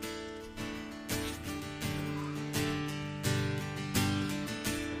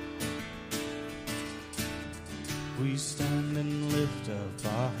 We stand and lift up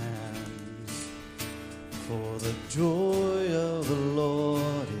our hands, for the joy of the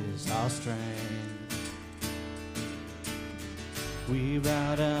Lord is our strength. We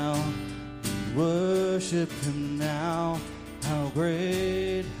bow down, we worship him now. How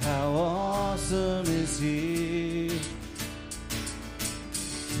great, how awesome is he.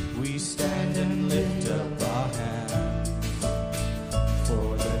 We stand and lift up our hands,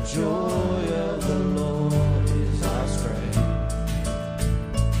 for the joy of the Lord is our strength.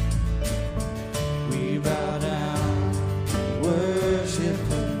 We bow down, worship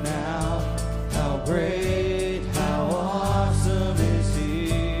him now. How great, how awesome is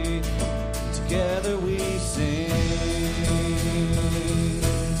he. Together we sing.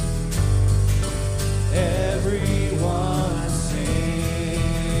 Everyone sing.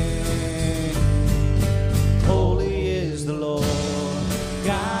 Holy is the Lord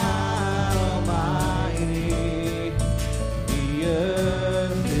God Almighty. The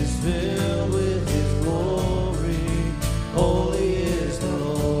earth is filled with his glory. Holy is the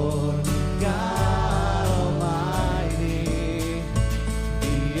Lord God Almighty.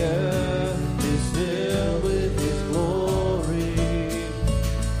 The earth is filled with his glory.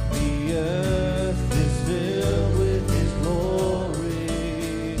 The earth is filled with his glory.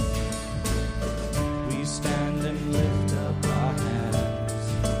 We stand and lift up our hands,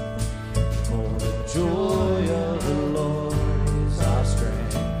 for the joy of the Lord is our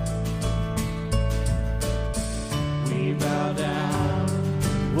strength. We bow down,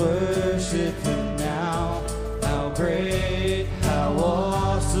 worship him now. How great, how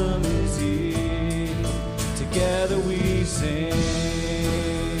awesome is he. Together we sing.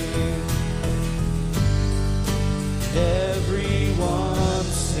 Everyone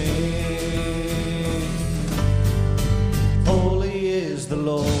sing. Holy is the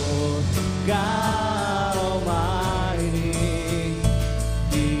Lord God Almighty.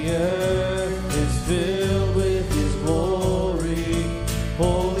 The earth is filled with his glory.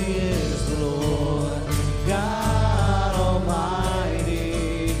 Holy is the Lord God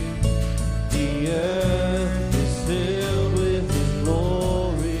Almighty. The earth is filled with his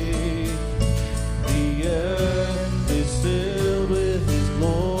glory. The earth is filled with his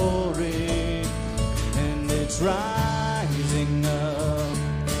glory. And it's rising up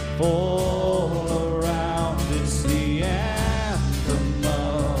all around. It's the anthem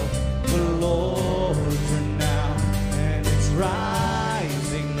of the Lord's renown. And it's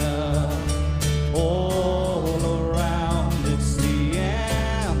rising up all around. It's the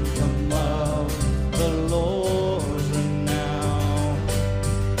anthem of the Lord's renown.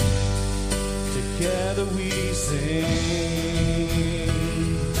 Together we sing.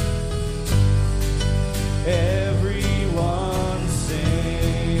 Everyone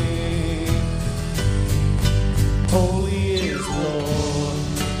sing.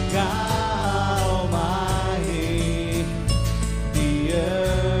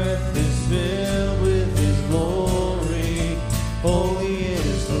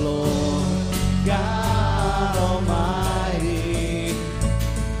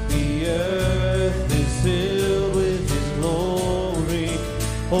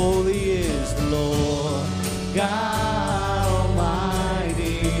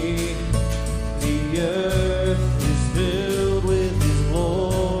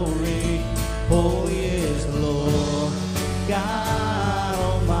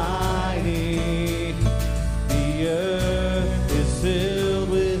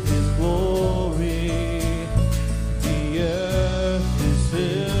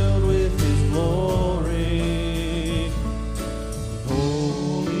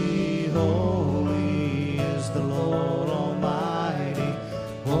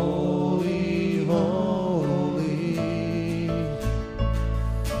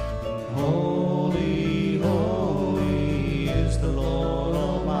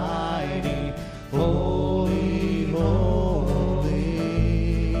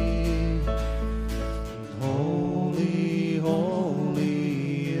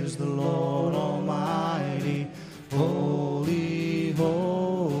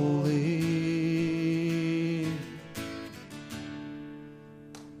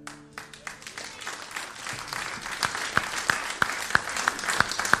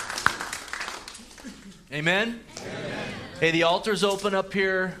 Amen? Hey, the altar's open up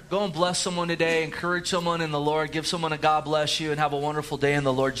here. Go and bless someone today. Encourage someone in the Lord. Give someone a God bless you and have a wonderful day in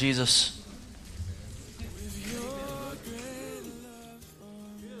the Lord Jesus.